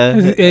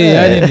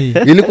yani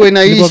ilikuwa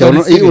inaisha.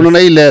 Unaona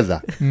hii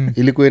leather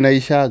ilikuwa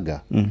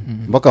inaishaga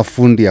mpaka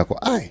fundi yako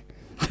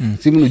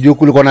si mnujua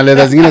kulikuwa na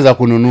leather zingine za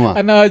kununua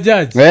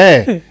anawajaji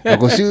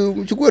ako si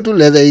mchukue tu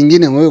leather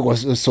nyingine mwewe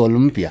kwa soul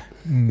mpya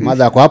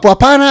madha kwa hapo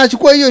hapana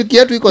chukua hiyo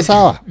kiatu iko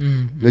sawa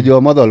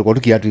ndio madha walikuwa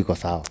tu kiatu iko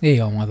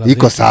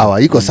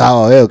sawa iko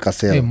sawa wewe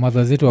kasema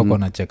madha zetu wako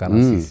na cheka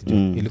na sisi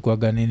ilikuwa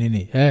gani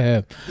nini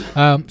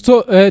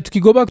so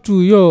tukigo back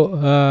to yo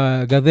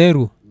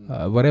Gatheru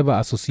whatever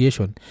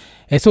association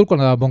so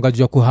kuna bonga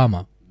juu ya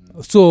kuhama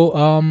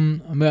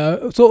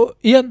so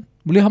Ian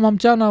mlihama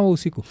mchana au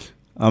usiku?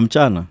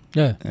 Mchana.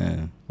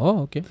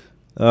 Okay.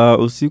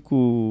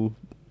 Usiku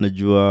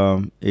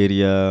najua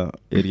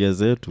area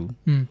zetu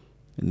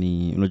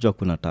ni unajua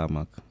kuna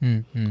tarmac.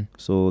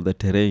 So the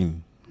terrain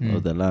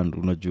or the land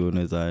unajua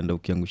unaweza enda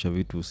ukiangusha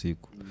vitu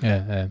usiku.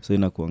 So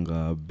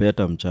inakuanga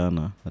better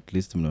mchana, at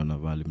least mnaona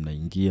vali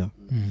mnaingia.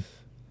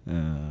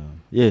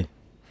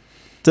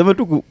 Sema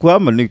tu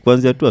kuhama ni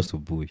kuanzia tu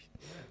asubuhi.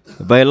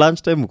 By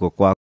lunch time uko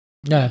kwako.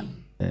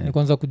 Ni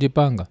kwanza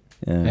kujipanga.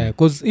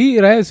 Cause hii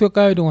raha sio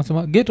kawaida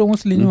unasema ghetto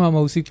mostly nyuma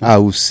ama usiku.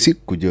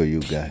 Usiku jo you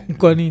guy.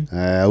 Kwa nini?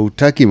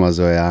 Utaki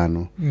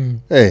mazoeano.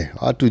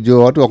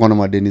 Watu wako na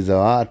madeni za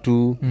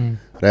watu.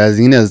 Raha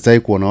zingine hazitaki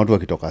kuona watu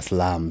wakitoka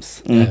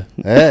slums.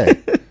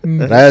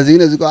 Raha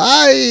zingine ziko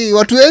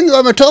watu wengi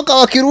wametoka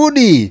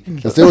wakirudi.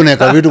 Sasa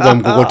unaweka vitu kwa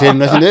mkokoteni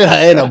na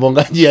shinde na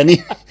bongaji ya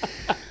nini?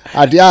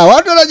 Ati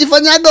watu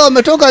wanajifanyaga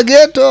wametoka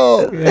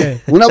ghetto.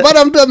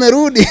 Unapata mtu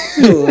amerudi.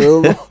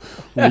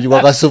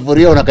 Unajua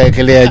kasufuria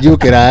unakaekelea juu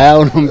kiraya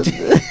unamti.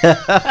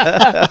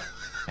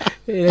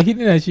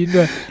 Lakini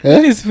nashindwa.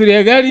 Ni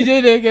sufuria gani je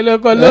inaekelewa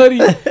kwa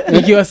lori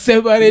ikiwa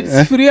separate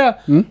sufuria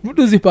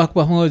mtu zipack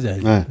pamoja.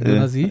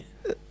 Unazi?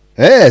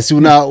 Si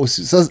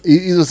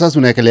hizo sasa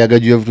unaekeleaga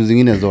juu ya vitu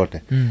zingine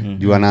zote.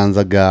 Juu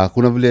anaanzaga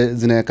kuna vile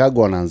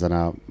zinaekagwa wanaanza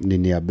na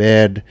nini ya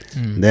bed,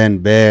 then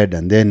bed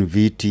and then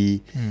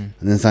viti.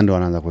 And then sasa ndio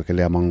wanaanza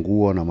kuekelea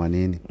manguo na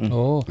manini.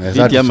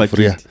 Viti ama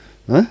sufuria.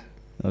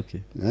 Okay.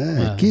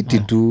 Kiti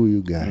tu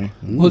you guy.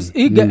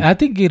 I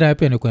think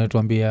irape ni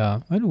kunatuambia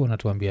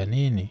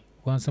nini?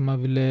 Wanasema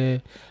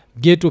vile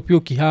ghetto pia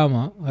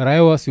kihama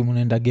raiwa si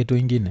mnaenda ghetto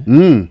ingine.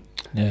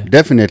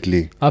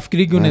 Definitely.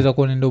 Afikiri unaweza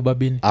kuenda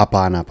ubabini.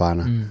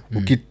 Hapana.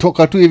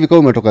 Ukitoka tu hivi kama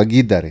umetoka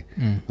Githare,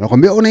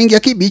 unakwambia unaingia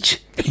Kibich.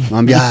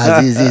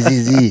 Mwambia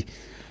zizi.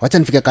 Wacha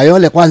nifike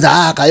Kayole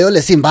kwanza.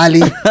 Kayole si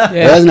mbali.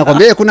 Lazima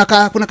nakwambia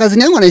kuna kazi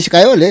yangu anaishi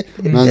Kayole.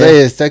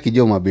 Naanza sitaki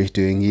jo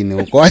mabeshto wengine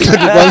huko. Wacha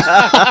tu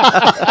kwanza.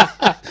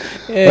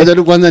 Wacha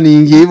tu kwanza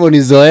niingie hivyo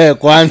nizoee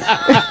kwanza.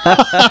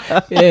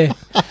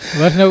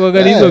 Watu kwa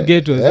galizo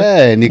ghetto.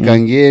 Ni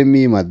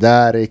Kangemi,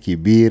 Madhare,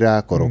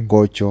 Kibira,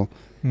 Korokocho.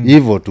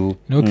 Hivyo tu.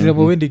 Na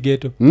ukisema wendi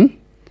ghetto.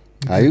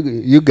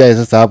 You guys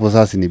sasa hapo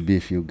sasa ni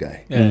beef you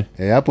guy.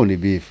 Hapo ni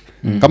beef.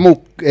 Kama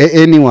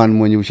anyone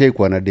mwenye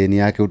ushaikuwa na deni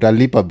yake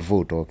utalipa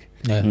before utoke.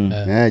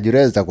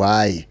 Jureza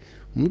kwa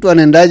mtu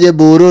anaendaje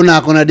buru na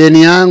akona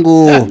deni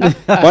yangu.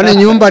 Kwani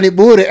nyumba ni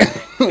bure.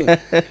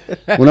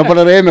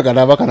 Unapata reheme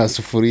kadabaka na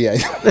sufuria.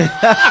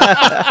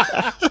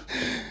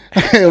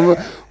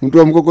 Mtu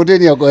wa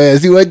mkokoteni yako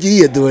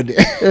siwajie tuone.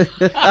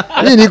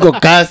 Mimi niko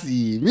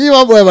kasi. Mimi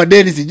mambo ya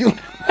madeni sijui.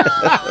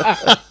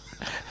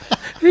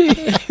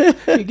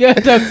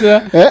 Geta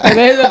sasa.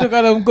 Anaweza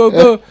tukana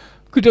mkoko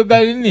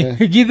kutoka nini?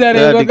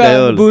 Githare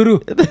mpaka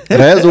buru.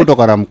 Anaweza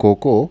kutoka na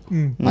mkoko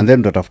and then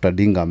utatafuta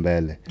dinga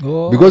mbele.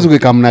 Because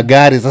ukikamna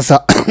gari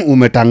sasa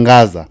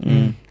umetangaza.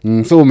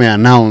 So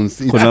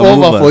umeannounce it's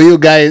over for you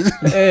guys.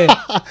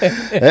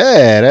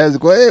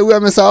 Huyu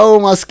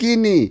amesahau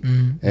maskini.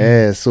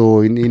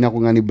 So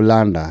inakungani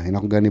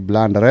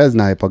blanda. Reza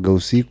na haipaga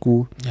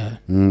usiku.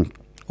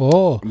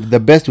 The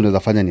best unaweza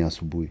fanya ni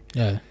asubuhi.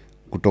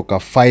 Kutoka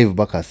 5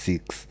 mpaka 6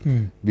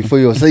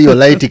 before your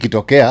light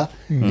ikitokea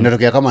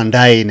inatokea kama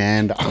ndai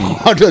inaenda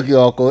watu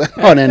wakiwa wako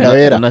wanaenda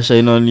wera na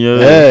shine on you.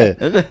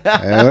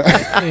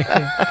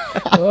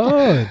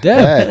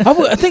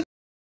 Hapo I think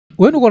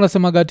wewe uko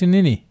unasema gati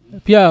nini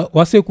pia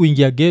wase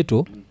kuingia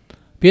ghetto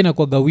pia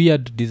inakuwa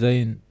weird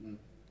design.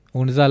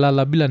 Unaweza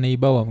lala bila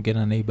neighbor wa mgeni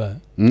na neighbor.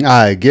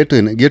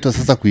 Ghetto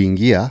sasa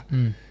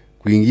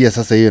kuingia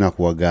sasa hiyo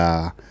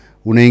inakuwaga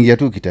unaingia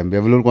tu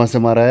kitembea vile ulikuwa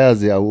unasema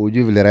rayazi au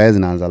ujui vile rayazi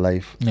inaanza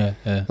life.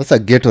 Sasa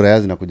ghetto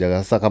rayazi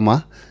inakujaga sasa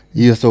kama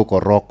hiyo sio uko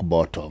rock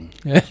bottom.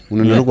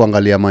 Unaenda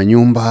kuangalia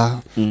manyumba,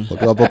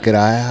 watu hapo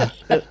kiraya.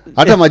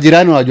 Hata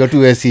majirani wanajua tu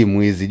wewe si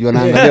mwizi. Jua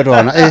naangalia tu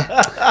wana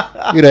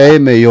ila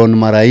imeyon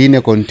mara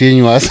 4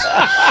 continuous.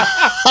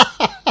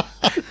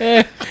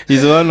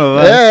 He's one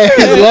of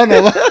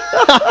us.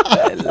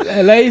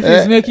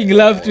 life is making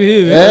love to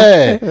him.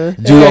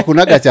 Juu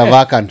hakunaga cha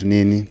vacant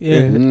nini.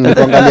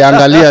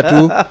 Kuangalia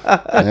tu.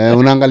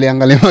 Unaangalia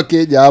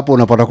makeja hapo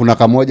unapata kuna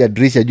kamoja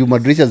dirisha juu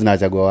madirisha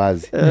zinachagua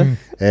wazi.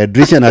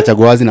 Dirisha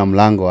inachagua wazi na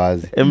mlango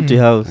wazi. Empty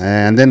house.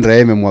 And then raha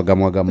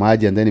imemwaga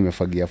maji and then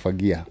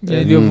imefagia.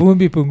 Ndio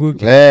vumbi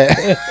punguki.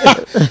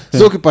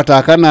 So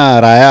ukipata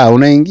kana raha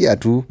unaingia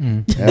tu.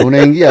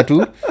 Unaingia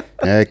tu.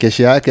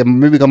 Kesho yake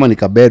maybe kama ni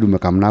kabed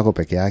umekamnako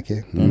peke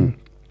yake.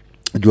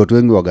 Juu watu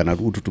wengi wagana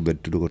utu tu bed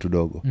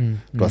tudogo.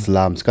 Twa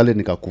slums kale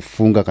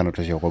nikakufunga kana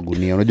toshia kwa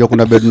gunia. Unajua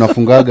kuna bed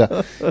unafungaga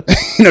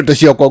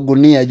inatoshia kwa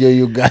gunia jo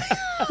you guy.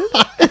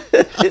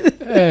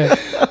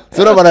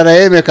 Sura bana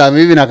raha imekaa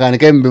hivi na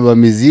kanika mbeba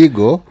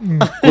mizigo.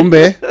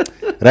 Kumbe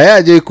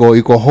raha jo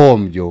iko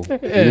home jo.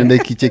 Inaenda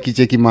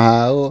kicheki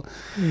mahao.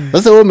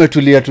 Sasa wewe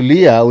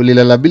umetulia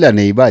ulilala bila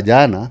neiba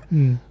jana.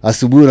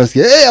 Asubuhi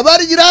unasikia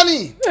habari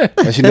jirani.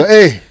 Nashinda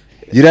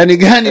jirani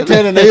gani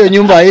tena na hiyo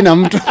nyumba haina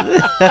mtu.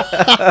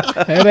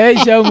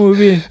 Raisha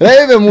movie.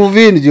 Raive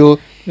movie jo.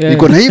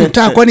 Iko na hii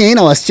mtaa kwani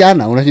haina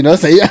wasichana. Unashinda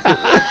sasa hiyo.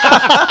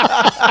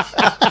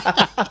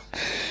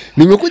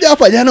 Nimekuja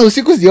hapa jana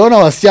usiku sijaona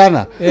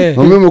wasichana.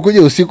 Mimi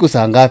nimekuja usiku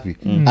saa ngapi?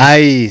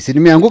 Si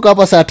nimeanguka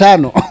hapa saa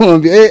 5.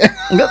 Mwambie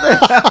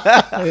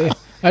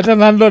hata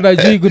nando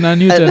najui kuna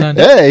Newton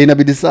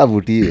inabidi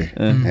savutiwe.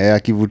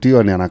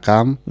 Akivutiwa ni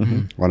anakam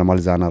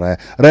wanamalizana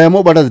raya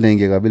mob hata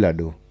zinaingia kabila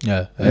do.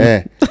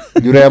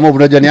 Juu raya mob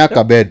unajua ni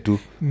aka bed tu.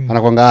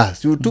 Anakwanga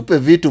si utupe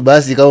vitu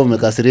basi kama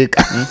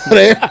umekasirika.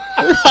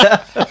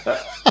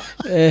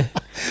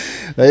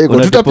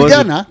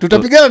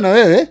 Tutapigana na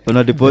wewe.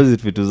 Una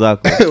deposit vitu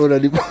zako.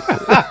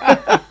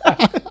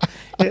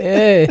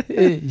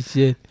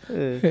 Shit.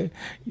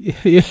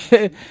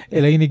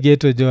 Lakini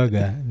ghetto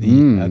joga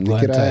ni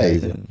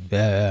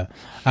agwanta.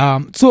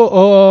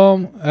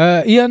 So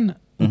Ian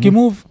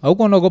ukimove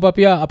hauko unaogopa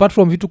pia apart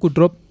from vitu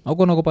kudrop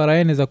hauko unaogopa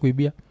raene za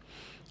kuibia?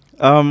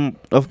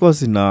 Of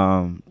course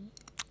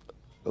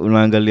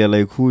unaangalia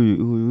like who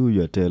you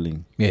are telling.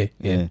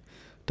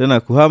 Tena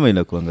kuhama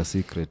inakuanga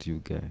secret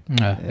you guy.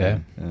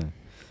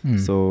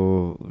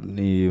 So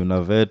ni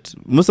unavet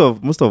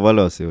most of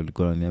wale wase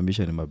walikuwa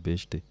wananiambia ni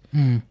mabeshte.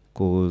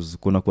 Cause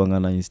kuna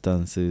kuangana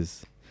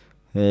instances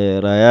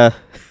raya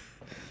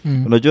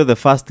unajua the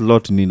first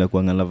lot ni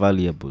inakuangana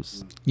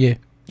valuables.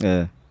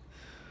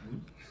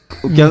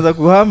 Ukianza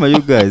kuhama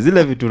you guys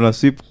zile vitu na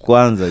sweep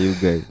kwanza you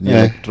guys ni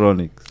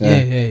electronics.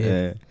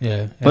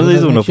 Kwanza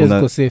hizo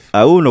unafunga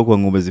au unakuwa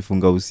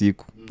umezifunga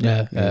usiku.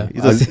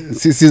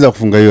 Si za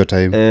kufunga hiyo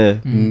time.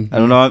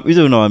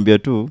 Hizo unawaambia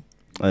tu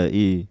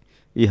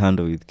hii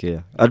handle with care.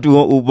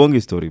 Atu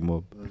ubongi story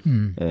mob.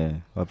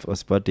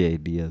 Wasipate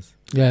ideas.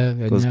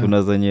 Because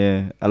kuna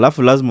zenye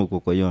alafu lazima uko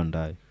kwa hiyo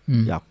ndai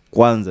ya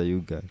kwanza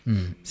you guys.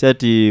 Si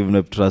ati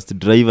unatrust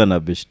driver na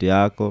best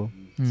yako.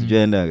 Sijui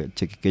enda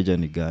chekikeja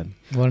ni gani.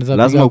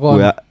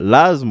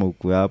 Lazima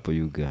ukue hapo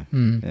you guys.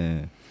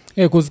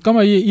 Cause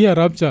kama hii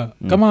rapture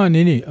kama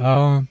nini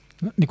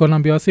niko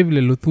naambia wase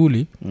vile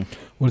Luthuli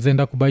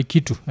unaenda kubai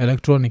kitu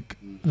electronic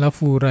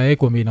alafu raha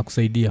kwa mimi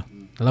inakusaidia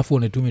alafu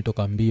unetumi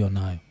toka mbio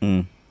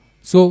nayo.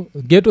 So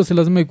ghetto si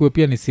lazima ikuwe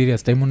pia ni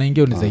serious time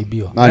unaingia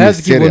unizaibiwa.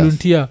 Lazima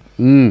volunteer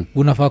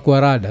unafaa kwa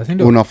rada, si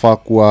ndio? Unafaa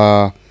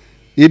kwa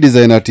hii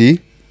designer tea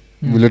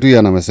vile tu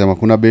anamesema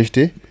kuna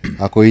beshte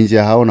ako nje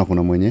hao na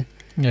kuna mwenye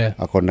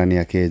ako ndani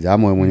ya keja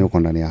ama wewe mwenyewe uko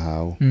ndani ya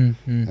hao.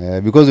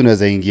 Because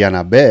unaweza ingia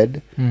na bed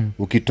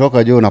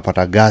ukitoka jo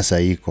unapata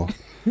gasa iko.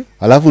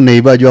 Alafu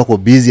neiba jo ako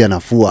busy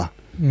anafua.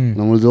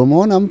 Na mwanzo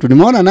umeona mtu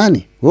nimeona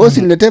nani? Wewe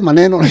usiniletee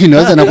maneno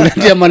inaweza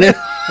nakuletea maneno.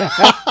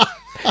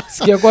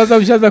 Sikia kwanza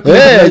mshaanza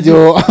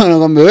jo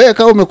anakuambia wewe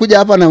kama umekuja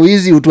hapa na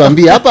wizi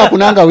utuambie hapa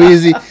hakunanga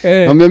wizi.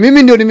 Mwambie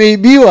mimi ndio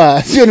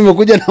nimeibiwa sio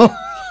nimekuja na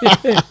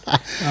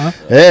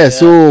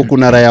so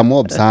kuna raya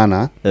mob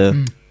sana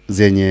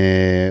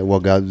zenye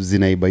waga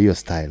zinaiba hiyo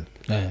style.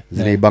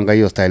 Zinaibanga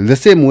hiyo style the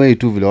same way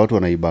tu vile watu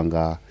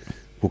wanaibanga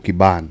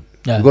kukiban.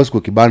 Because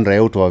kukiban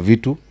raya utoa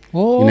vitu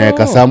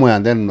inaweka somewhere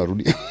and then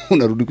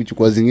unarudi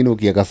kuchukua zingine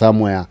ukiweka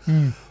somewhere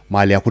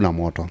mahali hakuna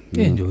moto.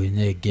 Ndio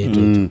wenyewe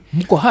ghetto.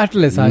 Mko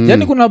heartless aje.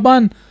 Yaani kuna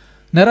ban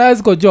na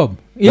rise kwa job.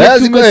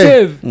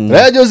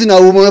 Rajo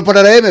zinauma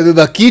unapata raha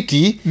imebeba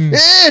kiti.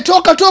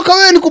 Toka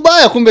wewe ni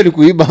kubaya kumbe ni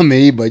kuiba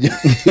ameiba.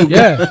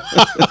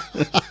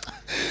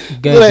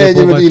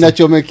 Ghetto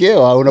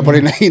inachomekewa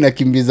unapata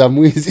inakimbiza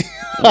mwizi.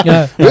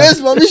 Wewe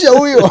simamisha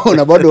huyo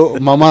na bado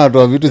mama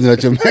anatoa vitu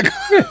zinachomeka.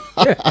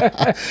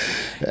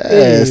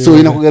 So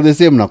inakuwa the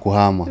same na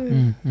kuhama.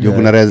 Ndio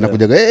kuna raha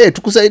zinakuja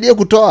tukusaidie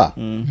kutoa.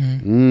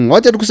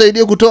 Wacha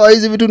tukusaidie kutoa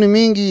hizi vitu ni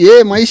mingi.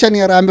 Maisha ni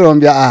harambe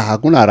anambia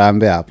hakuna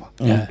harambe hapa.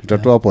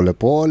 Tutatoa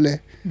pole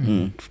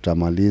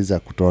tutamaliza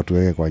kutoa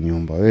tuweke kwa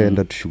nyumba. Wewe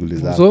enda tushughuli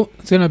zako. So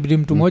sina bidii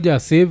mtu mmoja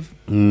save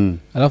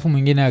alafu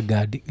mwingine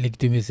agadi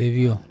like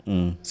tumesave.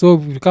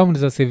 So kama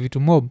mnaweza save vitu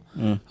mob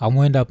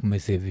amuenda hapo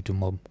mmesave vitu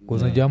mob. Kwa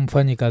sababu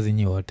mfanye kazi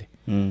nyi wote.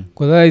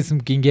 Kwa sababu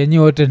mkiingia nyi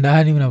wote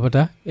ndani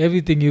mnapata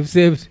everything you've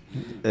saved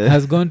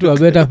has gone to a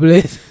better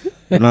place.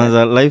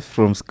 unaanza life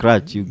from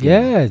scratch you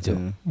jo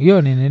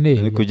hiyo ni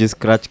nini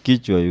kujiscratch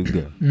kichwa you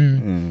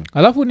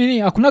alafu nini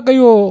hakunaga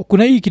hiyo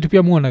kuna hii kitu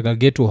pia muonaga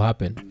get to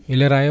happen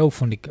ile raya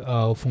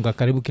ufunga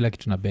karibu kila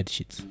kitu na bed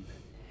sheets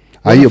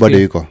hiyo bado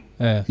iko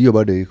hiyo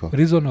bado iko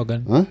reason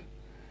organ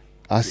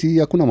asi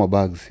hakuna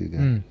mabags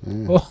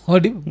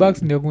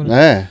bags ndio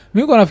kuna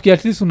mimi kwa nafikia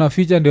at least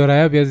unaficha ndio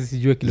raya pia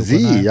sijue kilo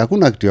kuna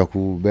hakuna kitu ya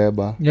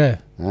kubeba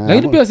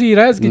lakini pia si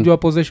raya zikijua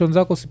possessions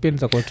zako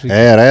sipendi za kwa trick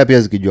raya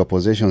pia zikijua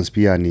possessions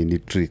pia ni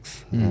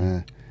tricks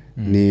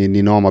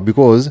ni normal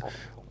because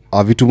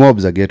vitu mob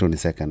za ghetto ni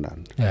second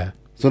hand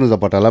so unaweza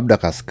pata labda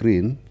ka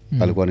screen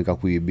alikuwa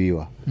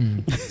nikakuibiwa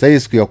sasa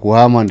siku ya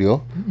kuhama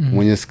ndio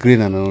mwenye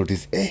screen ana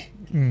notice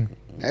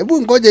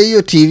hebu ngoja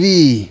hiyo TV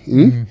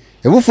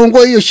hebu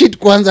fungua hiyo shit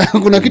kwanza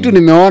kuna kitu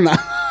nimeona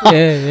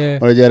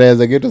unajua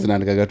za ghetto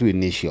zinaandikaga tu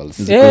initials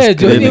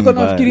niko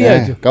nafikiria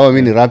jo kama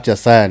mimi ni rapture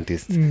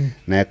scientist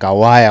na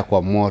kawaya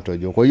kwa moto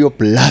jo kwa hiyo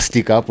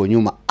plastic hapo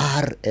nyuma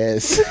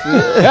RS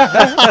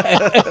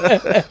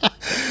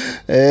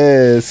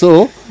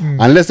so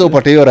unless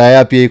upate hiyo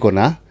raya pia iko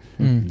na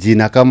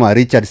jina kama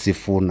Richard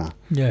Sifuna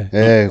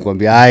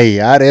kwambia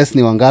ai RS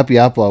ni wangapi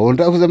hapo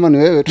unataka kusema ni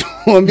wewe tu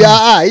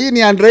mwambia hii ni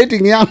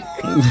handwriting yangu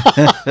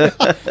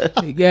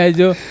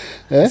gajo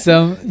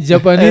some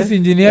Japanese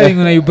engineering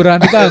na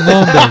brand ka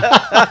ngombe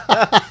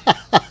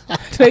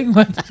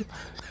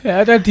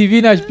hata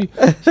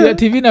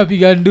TV na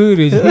piga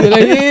nduru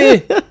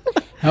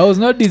I was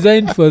not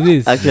designed for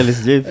this actually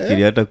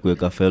sijafikiria hata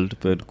kuweka felt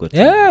pen kwa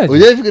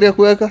hujafikiria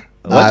kuweka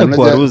wacha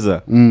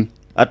kuaruza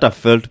hata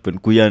felt pen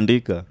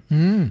kuiandika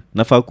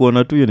nafaa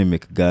kuona tu hiyo ni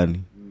make gani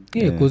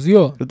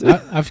kuzio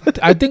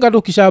I think hata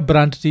ukisha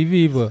brand TV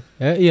hivyo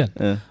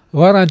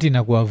warranty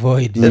na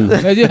kuavoid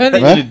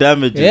really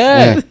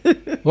damages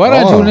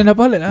warranty unaenda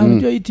pale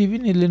unajua hii TV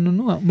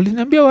nilinunua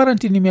mliniambia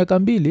warranty ni miaka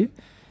 2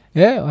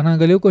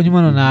 wanaangalia huko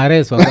nyuma na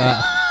arrest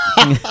waka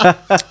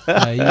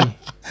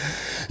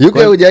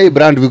yuko hujai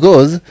brand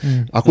because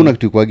hakuna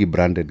kitu kwagi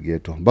branded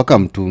ghetto mpaka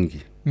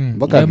mtungi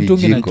mpaka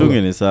vijiko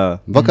ni sawa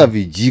mpaka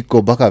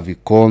vijiko mpaka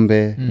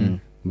vikombe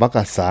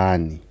mpaka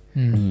sahani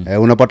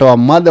unapata wa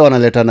mother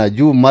wanaletana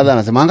juu mother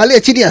anasema angalia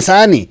chini ya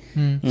sahani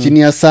chini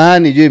ya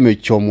sahani juu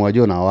imechomwa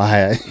juu na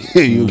waya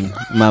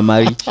mama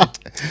rich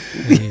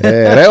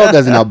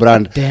Reoga zina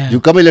brand juu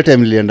kama ile time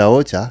nilienda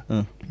Ocha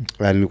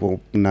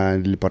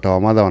nilipata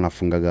wa mother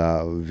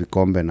wanafungaga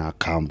vikombe na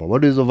kamba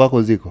bado hizo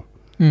vako ziko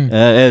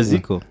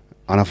ziko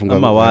anafunga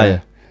kama waya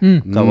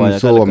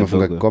so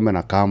wamefunga kikombe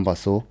na kamba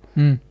so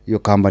hiyo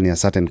kamba ni a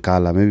certain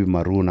color maybe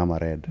maroon ama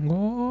red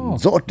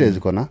zote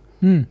ziko na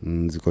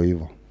ziko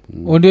hivyo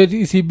onde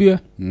isibia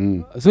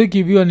so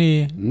ikibiwa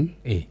ni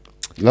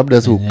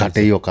labda si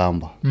ukate hiyo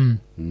kamba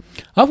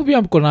alafu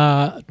pia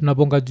mkona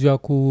tunabonga juu ya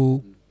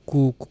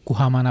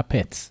kuhama na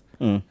pets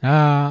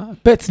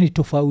pets ni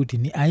tofauti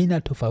ni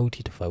aina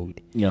tofauti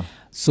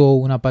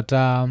so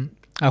unapata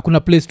kuna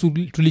place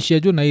tulishia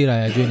jo na ira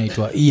ya jo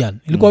inaitwa Ian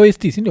ilikuwa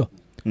West sindio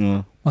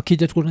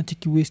wakija tuko na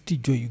chiki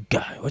West jo you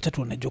guy wacha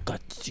tuone jo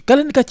kachi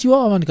kale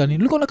nikachiwa ama nikani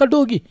nilikuwa na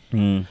kadogi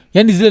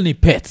yani zile ni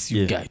pets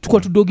you guy tuko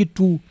tudogi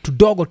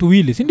tudogo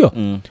tuwili sindio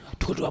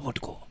tuko tu hapo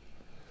tuko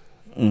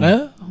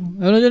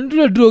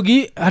unajua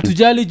dogi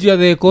hatujali juu ya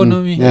the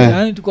economy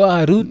yani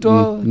tuko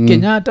Ruto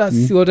Kenyatta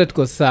si wote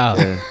tuko sawa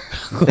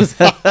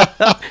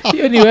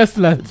hiyo ni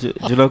Westland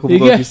jula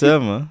kumbuka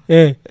ukisema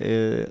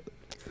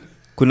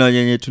kuna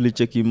yenye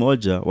tulicheki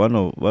moja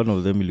one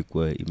of them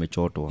ilikuwa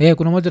imechotwa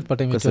kuna moja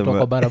tupata imechotwa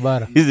kwa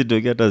barabara hizi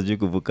dogi hata sijui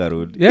kuvuka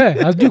road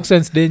hazijui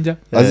kusense danger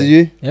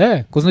hazijui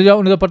kusinajua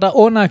unaweza pata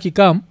ona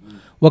akikam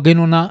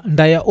wagainona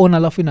ndaya ona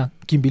alafu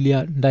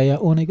inakimbilia ndaya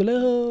ona ikole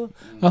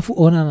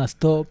alafu ona na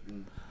stop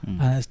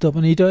stop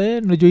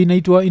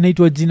inaitwa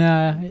inaitwa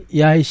jina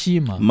ya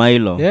heshima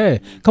Milo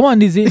kama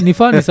ni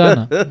fani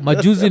sana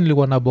majuzi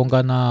nilikuwa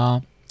nabonga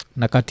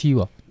na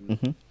Katiwa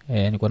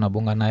nilikuwa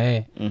nabonga na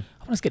yeye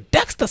nasikia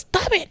Dexter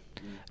stop it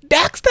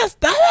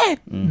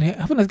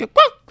hapo nasikia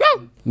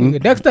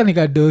Dexter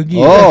nikadogi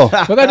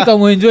wakati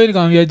nikamwenjoy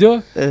nikamwambia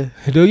jo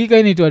dogi kai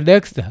inaitwa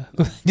Dexter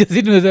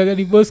jasi tunaweza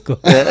ni Bosco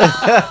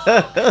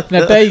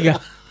na Tiger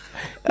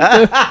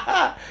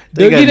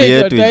dogi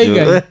inaitwa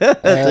Tiger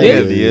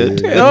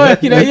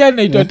kila yeye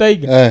anaitwa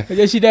Tiger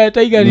kaja shida ya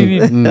Tiger ni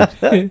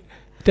nini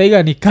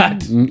Tiger ni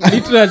cat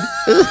literally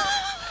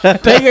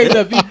Tiger is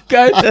a big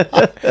cat.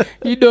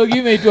 Hii dogi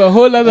imeitwa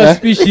whole other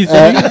species.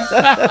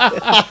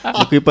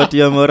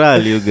 Ukipatia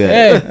morali you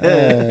guys.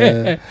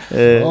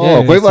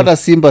 Kwa hivyo hata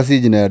simba si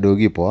jina ya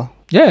dogi poa.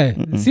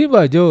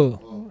 Simba jo.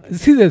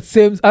 See the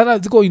same ana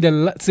ziko in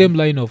the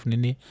same line of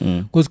nini.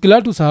 Because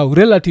kila tu sahau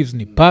relatives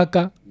ni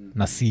paka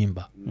na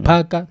simba,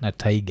 paka na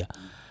tiger,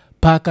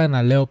 paka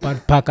na leopard,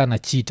 paka na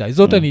cheetah.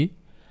 Hizo zote ni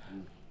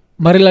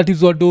ma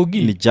relatives wa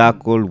dogi. Ni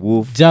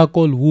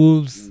jackal,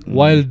 wolves,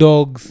 wild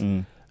dogs.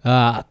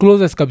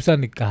 Closest kabisa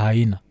ni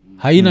kahaina.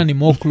 haina ni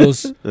more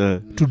close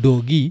to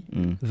dogi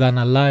than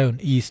a lion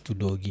is to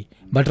dogi.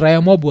 But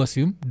raya mob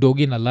assume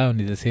dogi na lion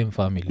is the same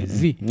family.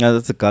 See? Yeah,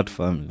 that's a cat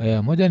family.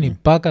 Yeah, moja ni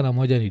paka na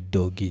moja ni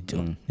dogi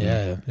jo.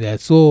 Yeah.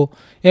 So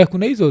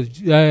kuna hizo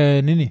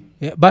nini.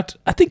 Yeah, but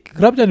I think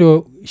Rapture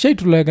ndio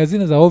shaitulaga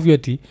zina za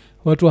obviously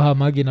watu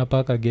hamagi na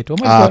paka ghetto.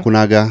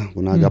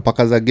 Kunaga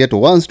paka za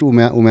ghetto. Once tu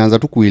umeanza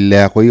tu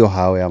kuilea kwa hiyo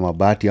hao ya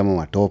mabati ama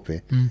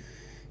matope.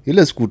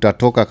 Ile siku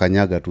utatoka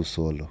kanyaga tu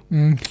solo.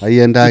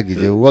 Haiendagi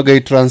je. Waga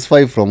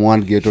transfer from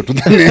one ghetto to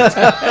the next.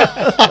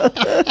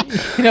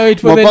 Wait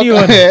for the new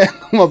one.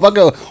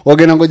 Mapaka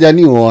wagena ngoja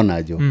ni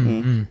uona jo.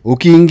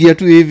 Ukiingia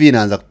tu hivi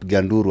inaanza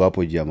kupiga nduru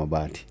hapo juu ya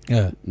mabati.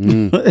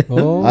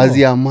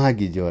 Azia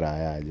magi jora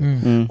ya jo.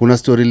 Kuna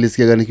story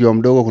nilisikia nikiwa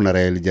mdogo, kuna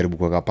raia alijaribu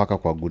kuweka paka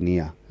kwa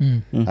gunia.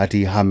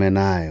 Ati hame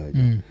nayo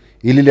jo.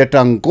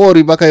 Ilileta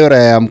ngori mpaka hiyo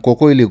raya ya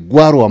mkoko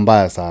iligwarwa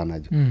mbaya sana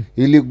jo.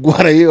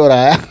 Iligwara hiyo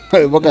raya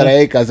mpaka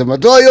raya ikasema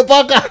toa hiyo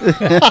paka.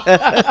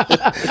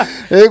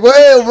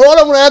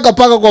 Mbona mnaweka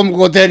paka kwa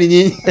mkokoteni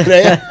nyinyi?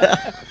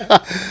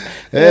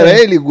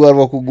 Raya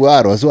iligwarwa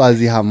kugwarwa so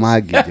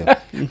azihamagi jo.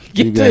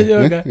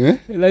 Kitajoga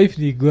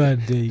life ni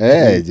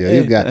gwande.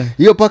 Jo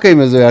hiyo paka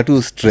imezoea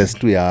tu stress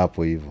tu ya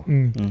hapo hivyo.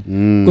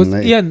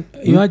 Because Ian,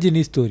 imagine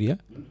history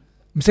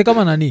mse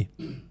kama nani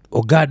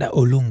Ogada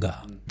Olunga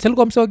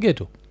selikuwa mse wa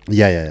ghetto.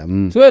 Yeah.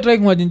 So we're trying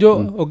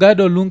mwajinjo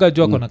Ogada Olunga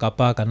jo kona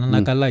kapaka na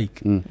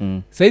nakalike.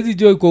 Saizi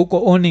jo iko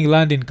huko owning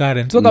land in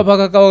Karen. So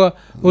kapaka kawa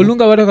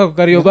Olunga wada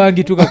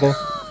Kariobangi tu kako.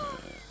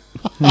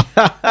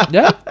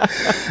 Yeah?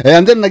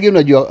 And then nagi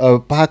unajua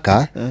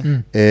paka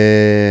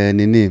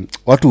nini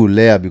watu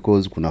ulea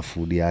because kuna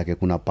food yake,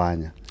 kuna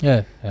panya.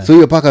 Yeah. So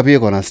hiyo paka pia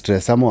kuna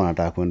stress ama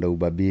wanataka kwenda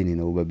ubabini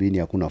na ubabini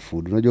hakuna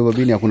food. Unajua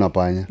ubabini hakuna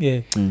panya.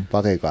 Yeah.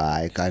 Paka iko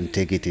I can't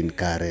take it in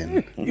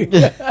Karen.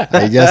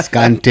 I just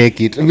can't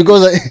take it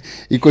because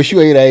iko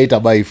sure ila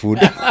itabai food.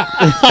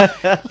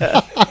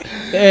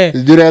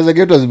 Jura za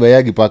geto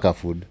zibayagi paka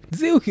food.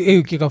 Zi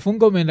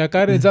ukikafunga umeenda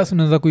Karen sasa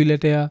unaanza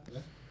kuiletea.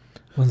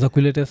 Unza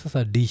kuiletea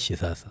sasa dish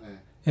sasa.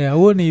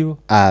 Uone hivyo.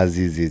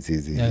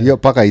 Zizi. Hiyo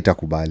paka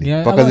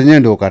itakubali. Paka zenyewe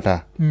ndio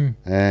ukataa.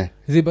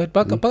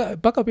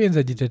 Paka pia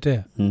nza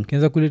jitetea.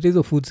 Kianza kuletea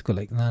hizo foods ko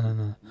like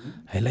no.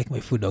 I like my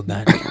food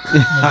organic.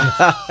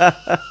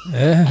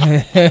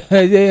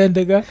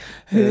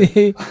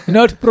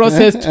 Not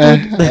processed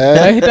food.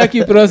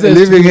 Haitaki processed.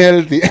 Living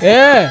healthy.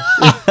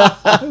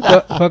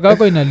 Paka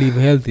yako ina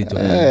live healthy jo.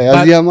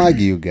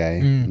 Aziamagi you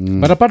guy.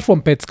 But apart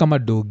from pets kama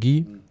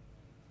dogi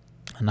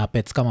na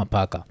pets kama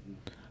paka,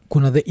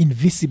 kuna the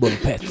invisible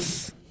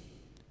pets.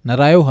 Na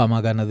rayo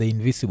hamaga na the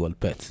invisible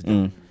pets.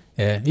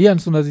 Ian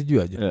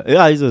sunazijua je?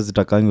 Hizo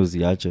zitakangi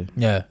uziache.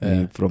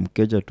 From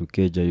keja to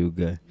keja you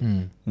guy.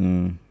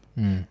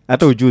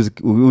 Hata ujuzi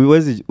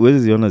uwezi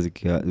ziona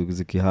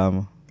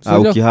zikihama.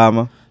 Au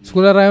kihama.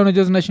 Sikula rayo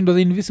unajua zinashindwa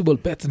the invisible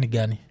pets ni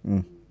gani?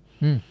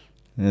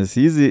 Yes,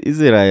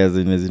 hizi raya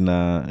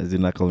zina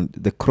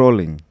the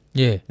crawling.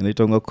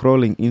 Inaitwa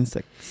crawling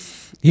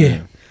insects.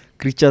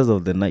 Creatures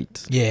of the night.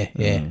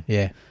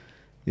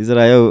 Hizi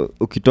raya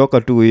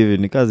ukitoka tu hivi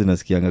ni kazi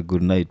nasikianga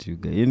good night you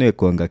guy. Yine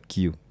kuanga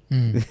kiu.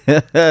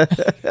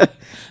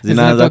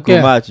 Zinaanza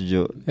kumatch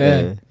jo.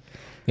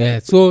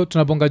 So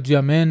tunabonga juu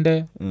ya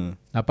mende.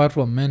 Apart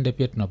from mende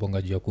pia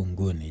tunabonga juu ya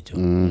kunguni jo.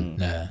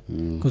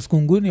 Because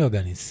kunguni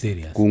yoga ni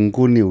serious.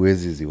 Kunguni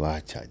uwezi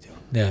ziwacha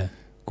jo.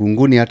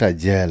 Kunguni hata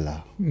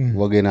jela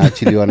wage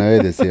naachiliwa na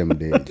wewe the same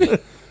day.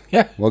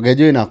 Wage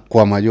jo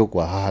inakwama jo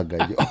kwa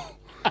haga jo.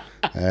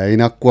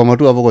 Inakwama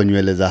tu hapo kwa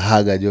nywele za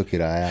haga jo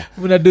kiraya.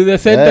 Una do the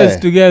sentence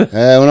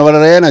together. Unapata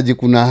raya na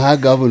jikuna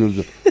haga hapo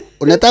nuzo.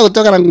 Unataka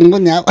kutoka na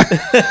kunguni hapa.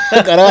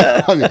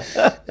 Karawa.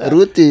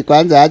 Ruti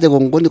kwanza aje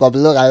kunguni kwa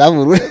block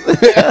alafu ruti.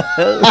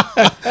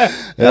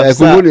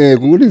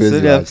 Kunguni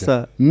wewe.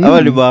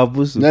 Hawa ni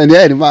maabusu. Ni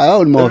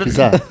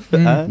maafisa.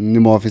 Ni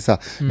maafisa.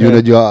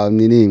 Unajua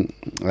nini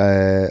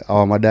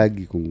hawa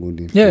madagi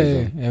kunguni.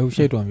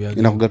 Ushaituambia.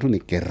 Inakuga tu ni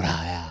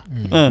keraya.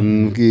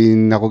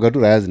 Inakuga tu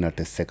raya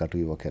zinateseka tu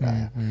hivyo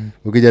keraya.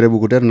 Ukijaribu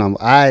kutena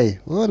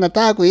na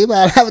nataka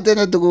kuiba alafu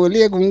tena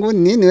tukuulie kunguni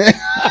nini wewe?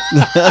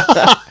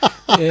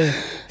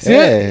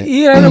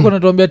 Hii raya kuna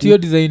tuambia tiyo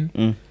design.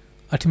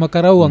 Ati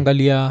makarau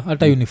angalia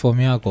hata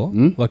uniform yako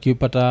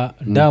wakipata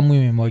damu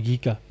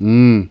imemwagika.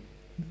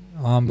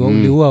 Waambia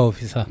uliua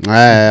ofisa.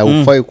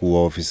 Ufai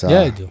kuwa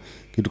ofisa.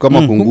 Kitu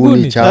kama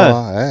kunguni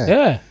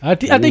chawa.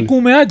 Hata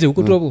ikumeaje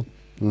huko tu hapo.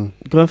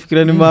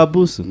 Tunafikiria ni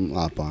maabusu.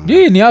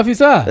 Hapana. Ni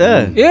afisa.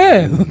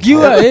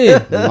 Ukiwa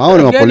hao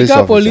ni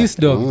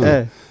police dog.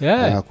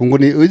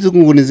 Kunguni hizo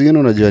kunguni zingine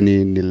unajua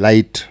ni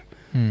light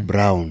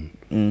brown.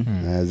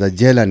 Za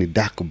jela ni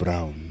dark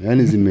brown.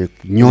 Yaani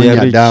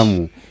zimenyonya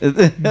damu.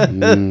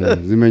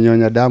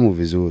 Zimenyonya damu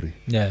vizuri.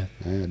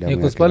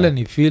 Because pale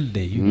ni field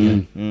day you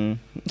can.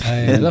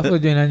 Alafu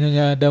jo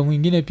inanyonya damu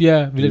ingine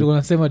pia vile tulikuwa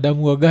tunasema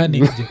damu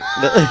organic.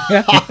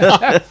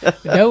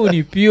 Damu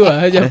ni pure.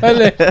 Haja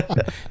pale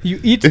you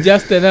eat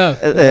just enough.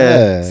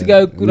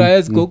 Sika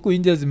kuraya ziko huku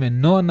nje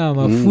zimenona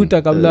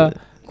mafuta kabla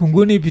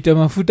kunguni ipite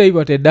mafuta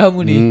ipate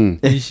damu ni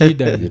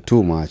shida.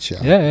 Too much.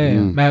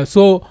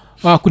 So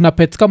kuna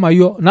pets kama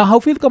hiyo na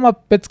haufeel kama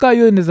pets kama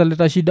hiyo inaweza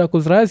leta shida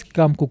cause raya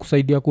zikikam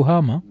kukusaidia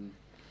kuhama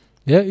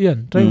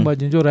try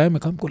imagine jo raya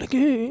imekam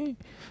like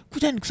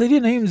kuja nikusaidia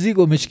na hii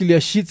mzigo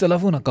umeshikilia sheets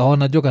alafu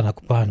unakaona joka na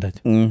kupanda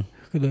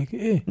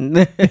like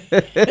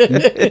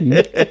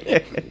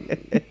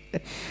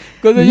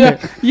because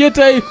yeah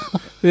type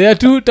there are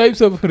two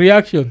types of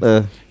reactions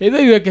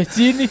either you weke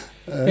chini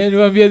and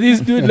you be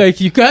this dude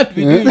like you can't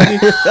be doing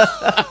this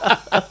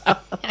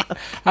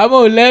ama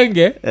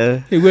ulenge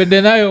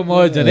ikwende nayo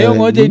moja na hiyo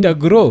moja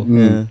itagrow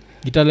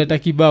italeta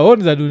kibao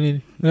za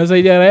dunini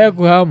unasaidia raya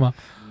kuhama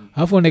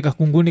afu oneka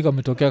kunguni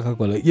kametokea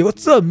kakola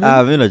what's up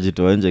man mimi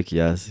najitoa nje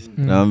kiasi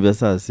naambia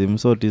sasa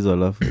simsort hizo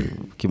alafu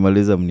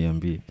kimaliza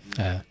mniambie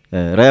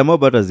raya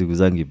mob hata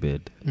ziguzangi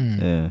bed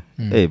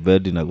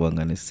bed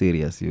inakuanga ni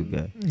serious you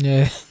guy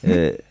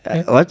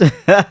what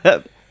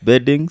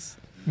beddings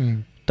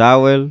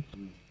towel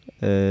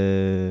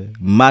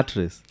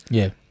mattress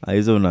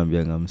hizo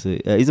unaambianga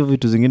mse hizo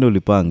vitu zingine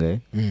ulipanga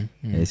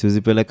si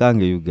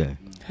uzipelekange you guy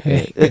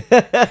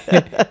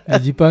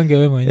jipange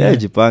wewe mwenyewe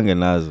jipange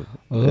nazo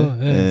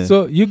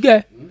so you guy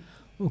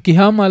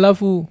ukihama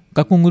alafu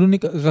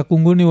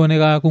kakunguni uoneka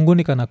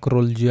kakunguni kana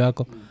crawl juu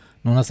yako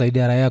na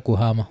unasaidia raya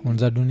kuhama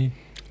unza dunia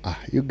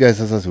you guys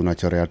sasa si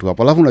unachorea tu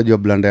hapo alafu unajua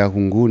blanda ya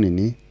kunguni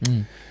ni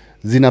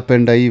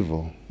zinapenda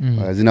hivyo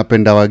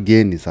zinapenda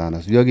wageni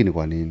sana sijuagi ni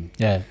kwa nini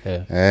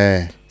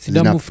si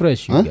damu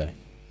fresh you guy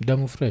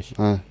damu fresh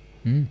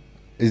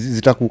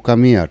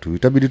zitakukamia tu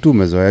itabidi tu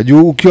umezoea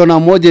juu ukiona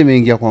moja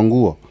imeingia kwa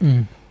nguo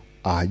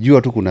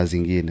jua tu kuna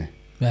zingine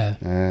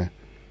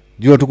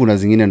jua tu kuna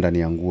zingine ndani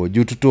ya nguo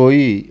juu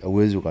tutoi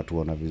hauwezi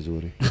ukatuona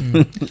vizuri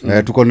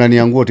tuko ndani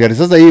ya nguo tayari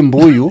sasa hii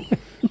mbuyu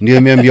ndio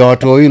imeambia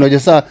watoi unajua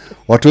sasa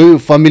watoi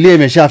familia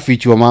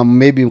imeshafichwa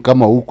maybe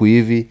kama huku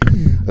hivi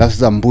alafu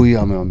sasa mbuyu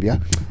amemwambia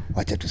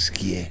wacha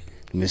tusikie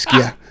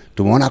nimesikia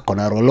tumeona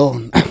kona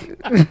rolon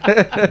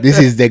this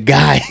is the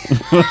guy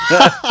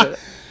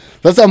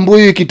sasa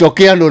mbuyu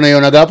ikitokea ndo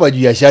unaionaga hapa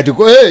juu ya shati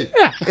kwa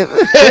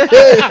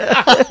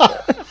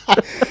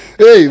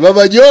hey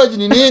baba George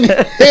ni nini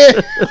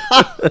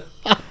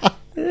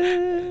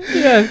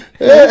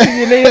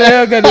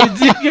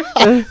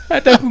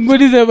hata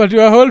kunguni sema tu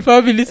whole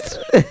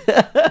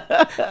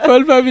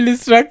family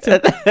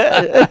structure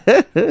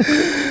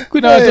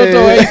kuna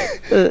watoto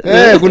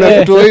kuna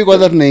watoto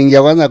kwanza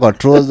tunaingia kwanza kwa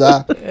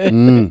trouser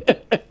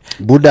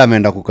buda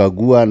ameenda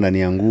kukagua ndani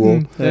ya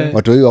nguo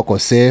watu wako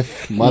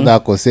safe mother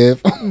ako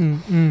safe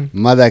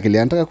mother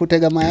akilianataka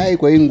kutega mayai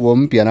kwa hii nguo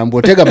mpya na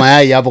mbotega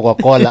mayai hapo kwa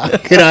kola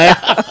kiraya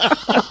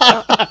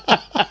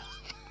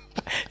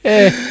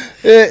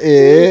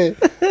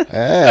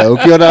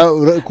ukiona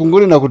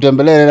kunguni na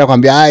kutembelea na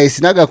kwambia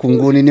sinaga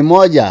kunguni ni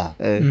moja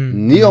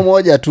niyo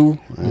moja tu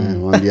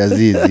mwambia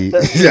zizi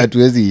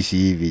hatuwezi ishi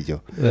hivi hicho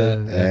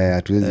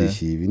hatuwezi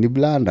ishi hivi ni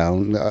blanda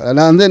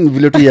and then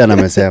vile tu yeye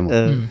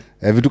anamesema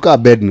vitu kama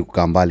bed ni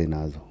kukaa mbali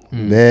nazo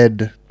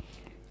bed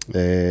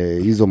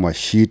hizo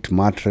mashit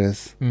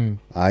mattress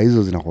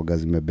hizo zinakuwa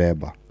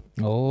zimebeba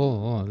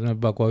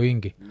zinabeba kwa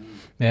wingi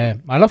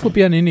alafu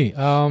pia nini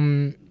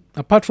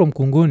apart from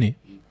kunguni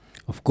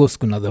of course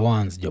kuna the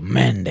ones jo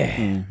mende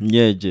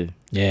nyeje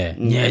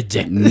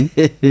nyeje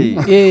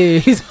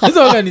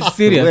hizo ni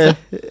serious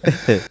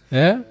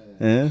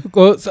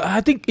because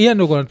I think yeye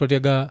ndo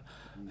kunatupatiaga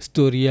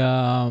story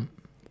ya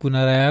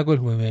kuna raya yako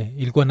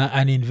ilikuwa na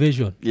an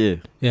invasion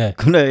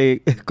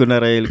kuna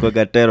raya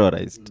ilikuwa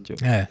terrorized jo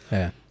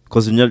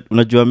cause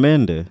unajua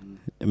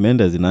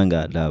mende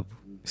zinanga adabu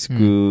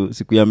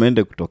siku ya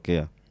mende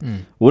kutokea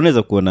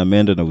unaweza kuona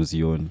mende na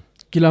uzioni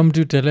kila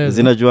mtu teleza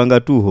zinajuanga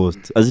tu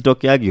host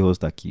azitokeagi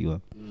host akiwa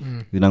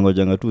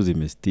zinangojanga tu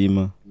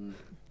zimestima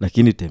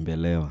lakini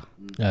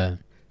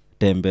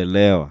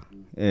tembelewa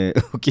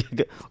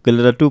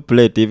ukileta tu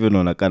plate hivi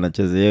unaona kana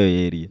cheze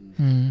hiyo area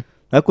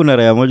na kuna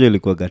raya moja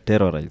ilikuwa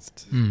terrorized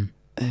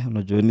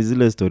unajua ni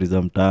zile stories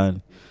za mtaani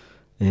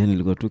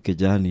nilikuwa tu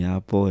kijani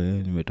hapo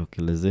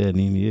nimetokelezea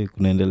nini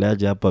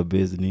kunaendeleaje hapa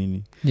base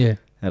nini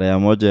raya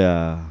moja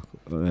ya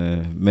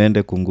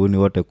mende kunguni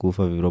wote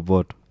kufa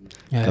viroboto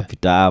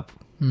kapita hapo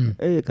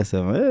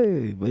kasema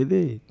by the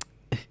way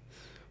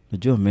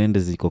unajua mende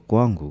ziko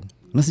kwangu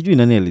na sijui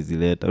nani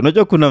alizileta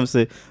unajua kuna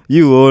mse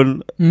you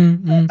own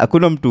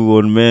hakuna mtu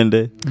own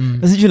mende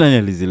na sijui nani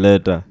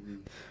alizileta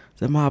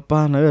sema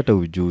hapana wewe hata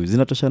ujui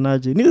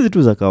zinatoshanaje ni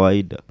vitu za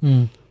kawaida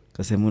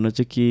kasema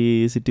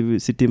unacheki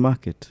city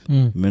market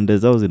mende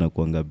zao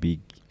zinakuanga big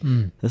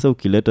sasa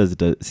ukileta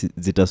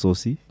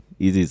zitasosi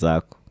hizi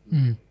zako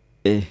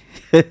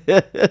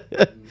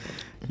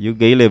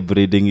yuga ile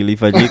breeding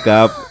ilifanyika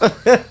hapo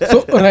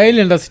so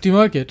Raila enda city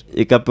market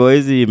ikapewa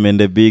hizi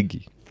mende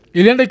bigi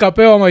ilienda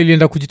ikapewa ama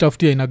ilienda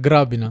kujitafutia ina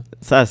grab ina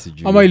sasa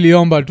sijui ama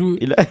iliomba tu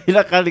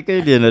ila kalika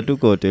ilienda tu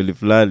kwa hoteli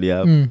fulani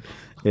hapo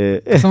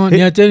sema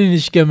niacheni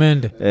nishike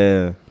mende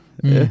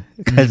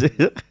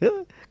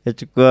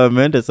kachukua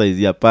mende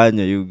size ya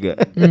panya yuga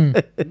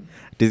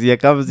tizia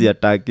kama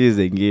ziataki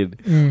zingine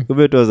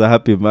kumbe it was a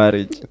happy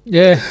marriage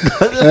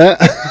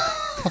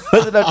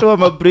zinatoa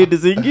mabreed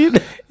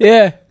zingine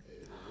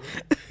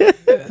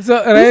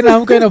So raina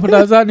amka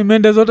inapata zani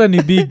mende zote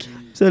ni big.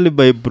 Sali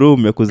by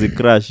broom ya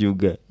kuzicrash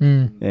yuga.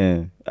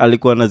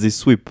 Alikuwa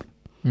anazisweep.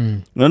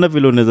 Unaona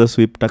vile unaweza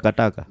sweep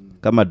takataka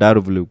kama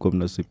daru vile uko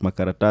mna sweep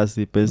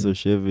makaratasi, pencil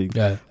shaving,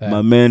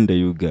 mamende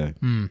yuga.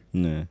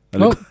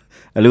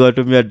 Alikuwa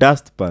atumia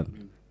dustpan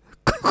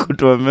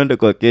kutoa mende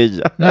kwa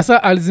keja. Na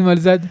sasa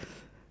alizimalizaje?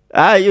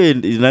 Hiyo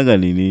inanga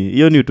nini?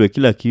 Hiyo ni utwe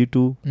kila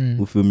kitu,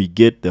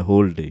 ufumigate the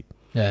whole day.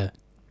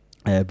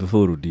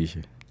 Before urudishe.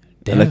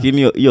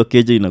 Lakini hiyo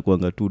keja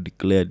inakuanga tu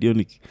declared. Hiyo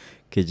ni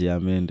keja ya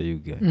mende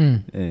yuga.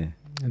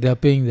 They are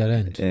paying the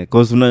rent.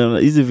 Cause unaona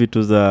hizi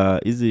vitu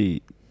za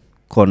hizi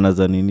kona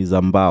za nini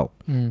za mbao.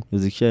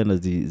 Zikisha na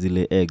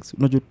zile eggs.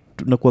 Unajua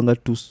tunakuanga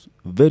tu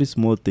very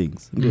small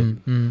things. Ndio.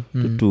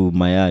 To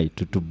mayai,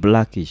 to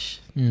blackish.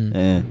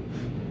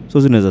 So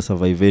zinaweza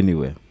survive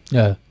anywhere.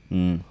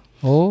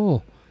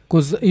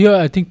 Cause hiyo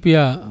I think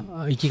pia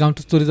ikikam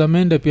to stories za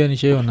mende pia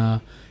nishaona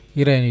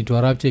ira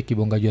inaitwa rapture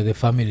kibonga jua the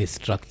family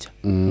structure.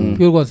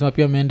 Pia kwa sababu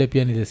pia mende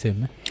pia ni the same.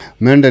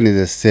 Mende ni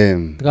the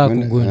same.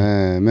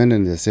 Mende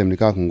ni the same ni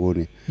kama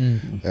kunguni.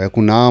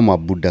 Kuna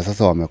mabuda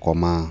sasa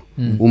wamekomaa.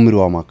 Umri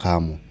wa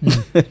makamu.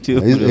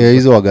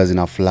 Hizo waga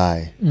zina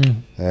fly.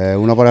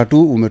 Unapata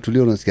tu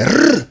umetulia unasikia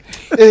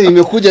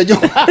imekuja jo.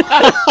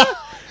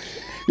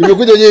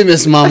 Imekuja jo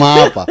imesimama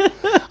hapa.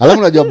 Alafu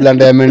unajua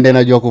blanda ya mende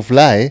inajua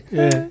kufly,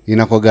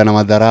 inakoga na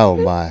madharau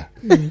mbaya.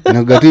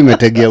 Inakoga tu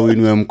imetegea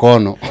uinue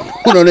mkono.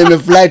 Unaona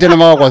imefly tena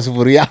mama kwa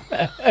sufuria.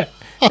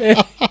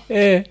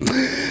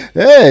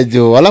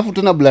 Jo, alafu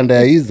tuna blanda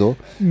ya hizo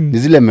ni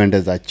zile mende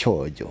za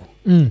chojo.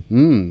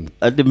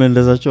 Hadi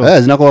mende za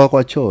chojo. Zinakoga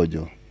kwa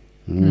chojo.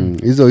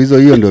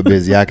 Hiyo ndio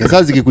base yake.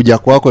 Sasa zikikuja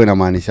kwako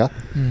inamaanisha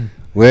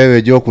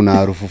wewe jo kuna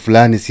harufu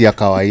fulani si ya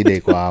kawaida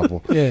iko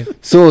hapo.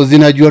 So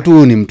zinajua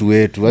tu ni mtu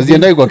wetu.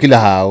 Haziendai kwa kila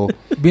hao.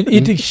 Been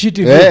eating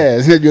shit.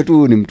 Zinajua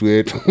tu ni mtu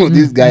wetu.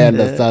 This guy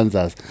understands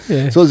us.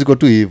 So ziko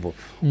tu hivyo.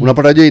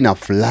 Unapata jo ina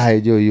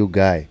fly jo you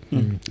guy.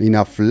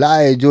 Ina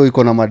fly jo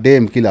iko na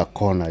madem kila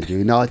kona jo.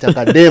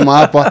 Inawachaka dem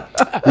hapa.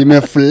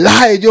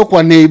 Imefly jo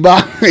kwa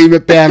neighbor.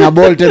 Imepeana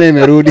ball tena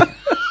imerudi.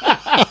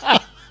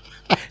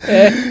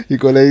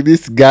 Iko like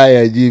this guy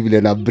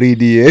ajibile na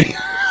breed area.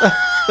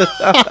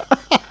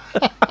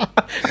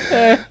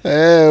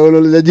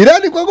 Unauliza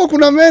jirani kwako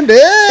kuna mende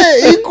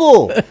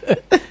iko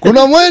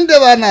kuna mwende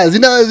bana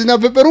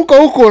zinapeperuka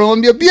huko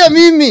unamwambia pia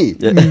mimi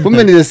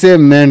kumbe ni the same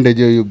mende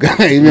jo you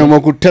guy imeamua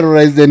ku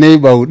terrorize the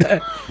neighborhood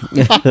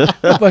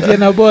patia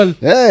na ball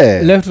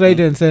left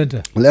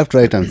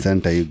right and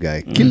center you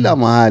guy kila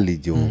mahali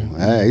jo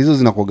hizo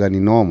zinakuwa ni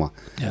noma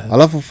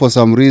alafu for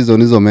some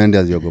reason hizo mende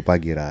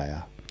haziogopagi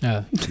raya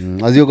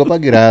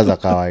haziogopagi raya za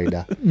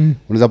kawaida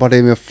unaweza pata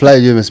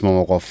imefly jo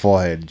imesimama kwa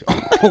forehead jo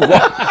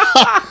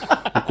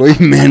kwa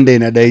hii mende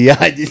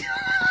inadaiaje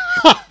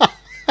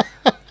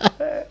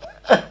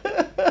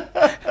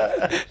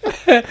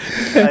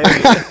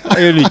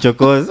hiyo ni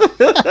chokozi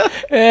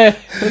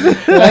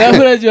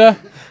unajua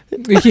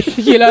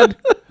kila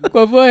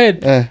kwa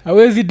forehead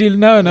hawezi deal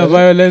nao na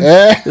violence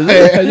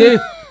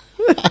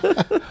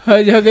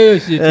hajaga hiyo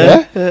shit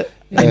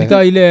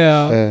nika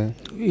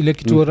ile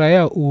kitu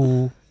raya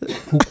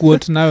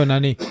ukuot nayo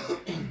nani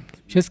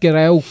shesikia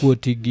raya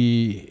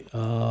ukuotigi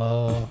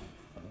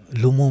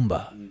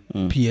Lumumba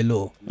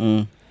PLO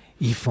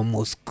if a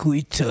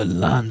mosquito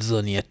lands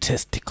on your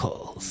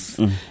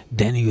testicles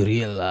then you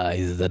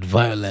realize that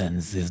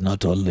violence is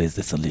not always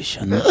the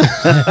solution.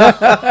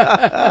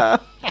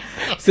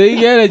 So you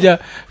get it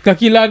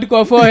kakiland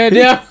kwa forehead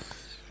ya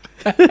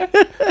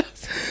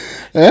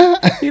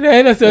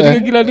ina so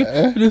kakiland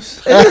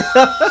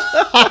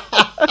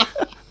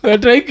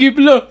try keep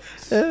low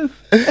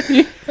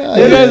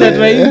Niggas are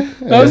trying.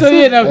 Also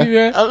yeye na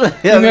vile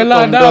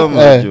nimelanda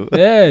hapo.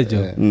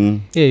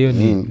 Hiyo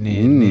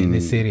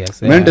ni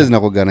serious. Mende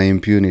zinakoga na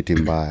impunity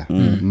mbaya.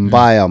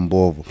 Mbaya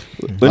mbovu.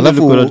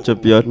 Alafu kuna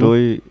chapia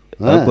toi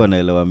hapo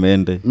anaelewa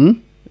mende.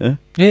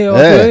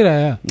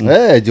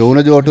 Jo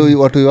unajua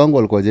watu wangu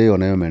walikuwa je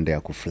wanayo mende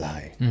ya kufly.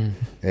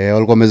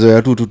 Walikuwa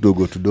mezoea tu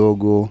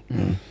tudogo.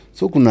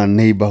 So kuna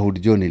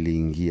neighborhood jo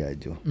niliingia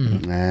jo.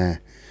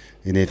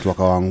 Inaitwa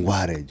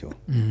Kawangware jo.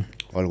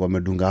 Walikuwa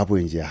medunga hapo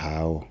nje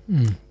hao.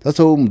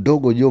 Sasa huyu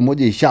mdogo jo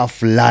moja isha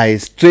fly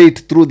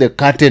straight through the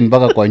curtain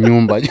mpaka kwa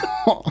nyumba jo.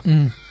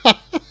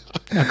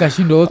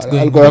 Akashindo what's going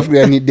on. Alikuwa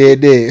afikiria ni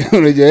dede.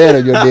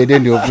 Unajua dede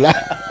ndio fly.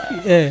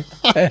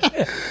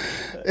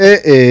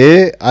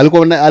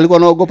 Alikuwa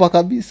naogopa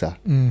kabisa.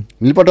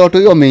 Nilipata watu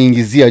hiyo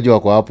wameingizia jo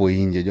kwa hapo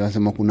nje jo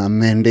anasema kuna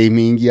mende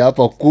imeingia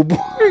hapa kubwa.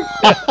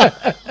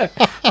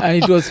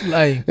 And it was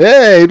flying.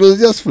 It was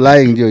just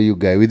flying jo you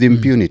guy with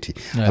impunity.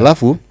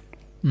 Alafu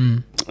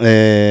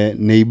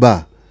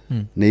neighbor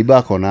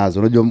ako nazo.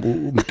 Unajua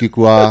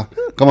mkikuwa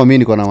kama mimi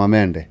niko na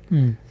mamende.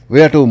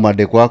 Wewe hata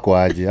umade kwako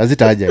aje.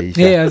 Hazitaja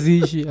isha.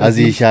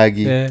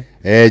 Haziishagi.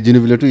 Juni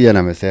vile tu yeye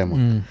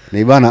amesema.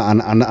 Neighbor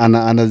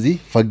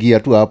anazifagia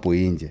tu hapo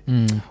nje.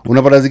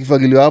 Unapata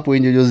zikifagiliwa hapo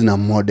nje jo zina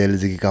model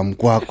zikikam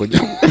kwako.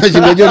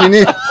 Unajua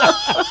nini?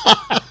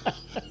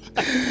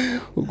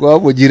 uko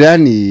hapo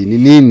jirani ni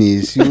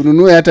nini, si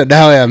ununue hata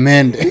dawa ya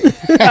mende.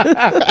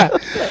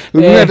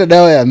 Ununue hata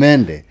dawa ya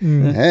mende.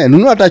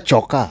 Nunua hata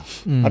choka.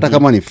 Hata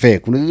kama ni fake.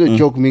 Kuna hizo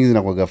choke mingi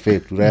zinakuwa fake.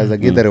 Turaya za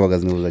Githare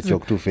wakazinauza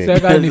choke tu fake.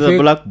 Sasa ni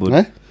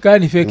blackboard.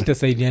 Kani fake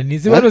itasaidia nini?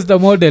 Si bado zita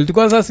model.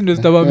 Tukwa sasa ndio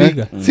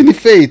zitabambika. Si ni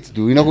faith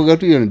tu. Inakuwa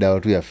tu hiyo ni dawa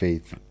tu ya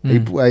faith.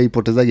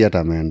 Haipotezaji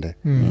hata mende.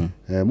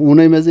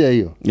 Unaimezea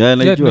hiyo? Ya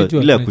najua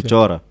ile ya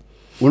kuchora.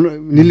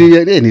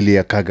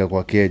 Niliakaga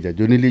kwa keja.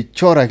 Jo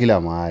nilichora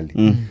kila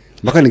mahali.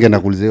 Mpaka nikaenda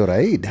kuuliza hiyo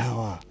hii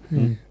dawa.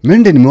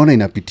 Mende nimeona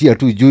inapitia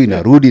tu juu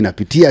inarudi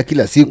inapitia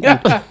kila siku.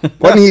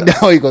 Kwani hii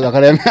dawa iko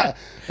akaniambia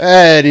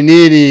ni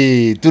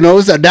nini?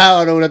 Tunauza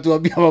dawa na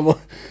unatuambia mambo.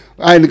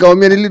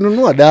 Nikamwambia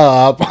nilinunua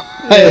dawa hapa.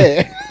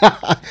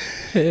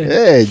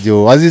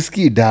 Jo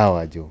hazisikii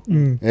dawa jo.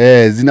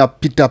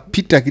 Zinapita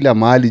pita kila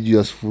mahali juu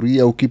ya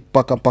sufuria,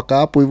 ukipaka paka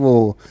hapo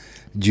hivyo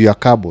juu ya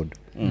cupboard.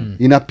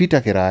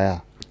 Inapita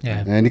kiraya.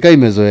 Nikaa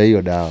imezoea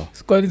hiyo dawa.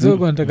 Kwani sio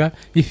nataka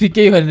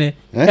ifike hiyo ne.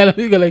 Like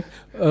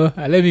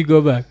let me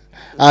go back.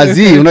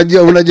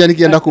 Unajua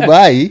nikienda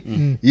kubai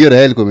hiyo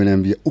Rael alikuwa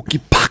ameniambia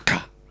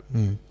ukipaka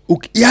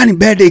yani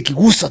bede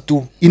ikigusa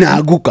tu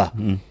inaaguka.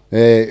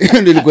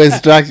 Hiyo ndio ilikuwa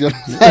instruction.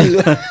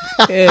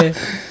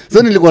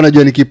 So nilikuwa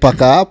najua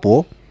nikipaka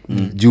hapo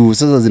juu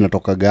sasa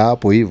zinatokaga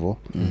hapo hivyo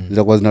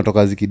zitakuwa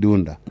zinatoka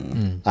zikidunda.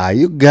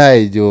 You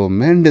guy jo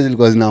mende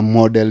zilikuwa zina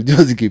model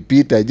jo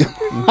zikipita jo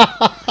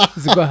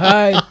ziko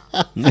high.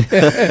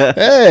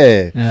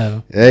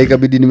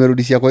 Ikabidi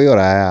nimerudishia kwa hiyo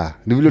raya.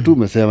 Ni vile tu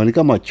umesema ni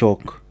kama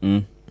choke.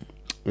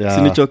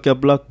 Si choke ya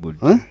blackboard.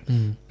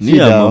 Ni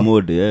ya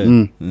mode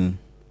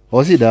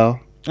si dawa.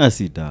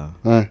 Si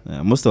dawa.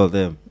 Most of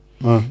them.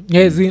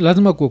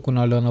 Lazima kuwa kuna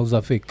wale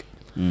wanauza fake.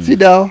 Si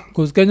dawa.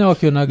 Cause Kenya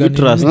wakionaga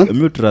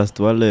ni trust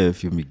wale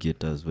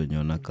fumigators wenye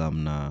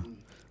wanakam na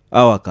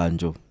awa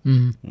kanjo.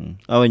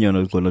 Wenye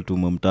wanakuwa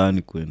tuma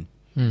mtaani kwenu.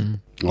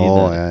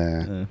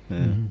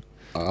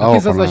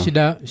 Sasa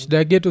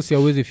shida geto si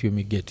hauwezi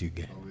fumigate you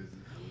guy.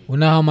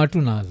 Unahama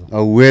tu nazo.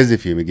 Hauwezi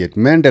fumigate.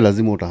 Mende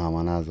lazima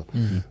utahama nazo.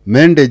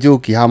 Mende jo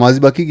ukihama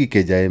hazibakiki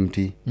keja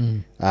empty.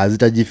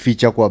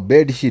 Zitajificha kwa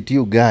bed sheet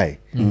you guy.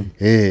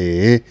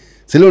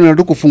 Silo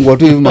unataka kufungua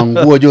tu hivi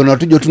manguo jo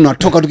unatuja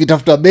tunatoka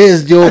tukitafuta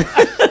base jo.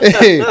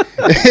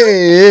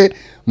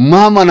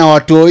 Mama na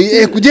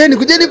watoi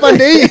kujeni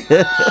pande hii.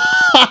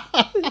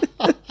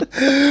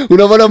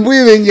 Unapata mbui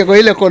wengi kwa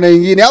ile kona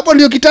nyingine. Hapo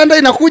ndio kitanda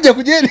inakuja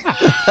kujeni.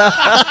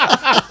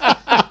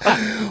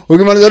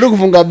 Ukimaliza tu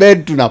kufunga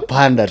bed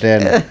tunapanda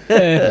tena.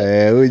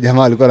 Huyu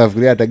jamaa alikuwa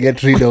anafikiria ata get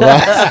rid of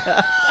us.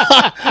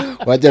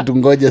 Wacha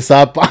tungoje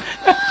sapa.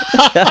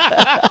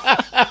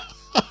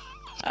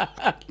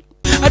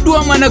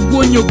 Adua mana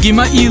guonyo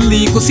gima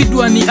ili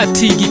kusidwa ni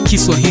atigi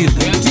Kiswahili.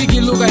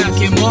 Atigi lugha ya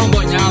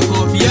Kimombo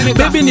nyako.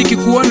 Baby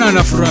nikikuona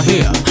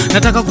nafurahia.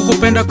 Nataka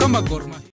kukupenda kama Gorma.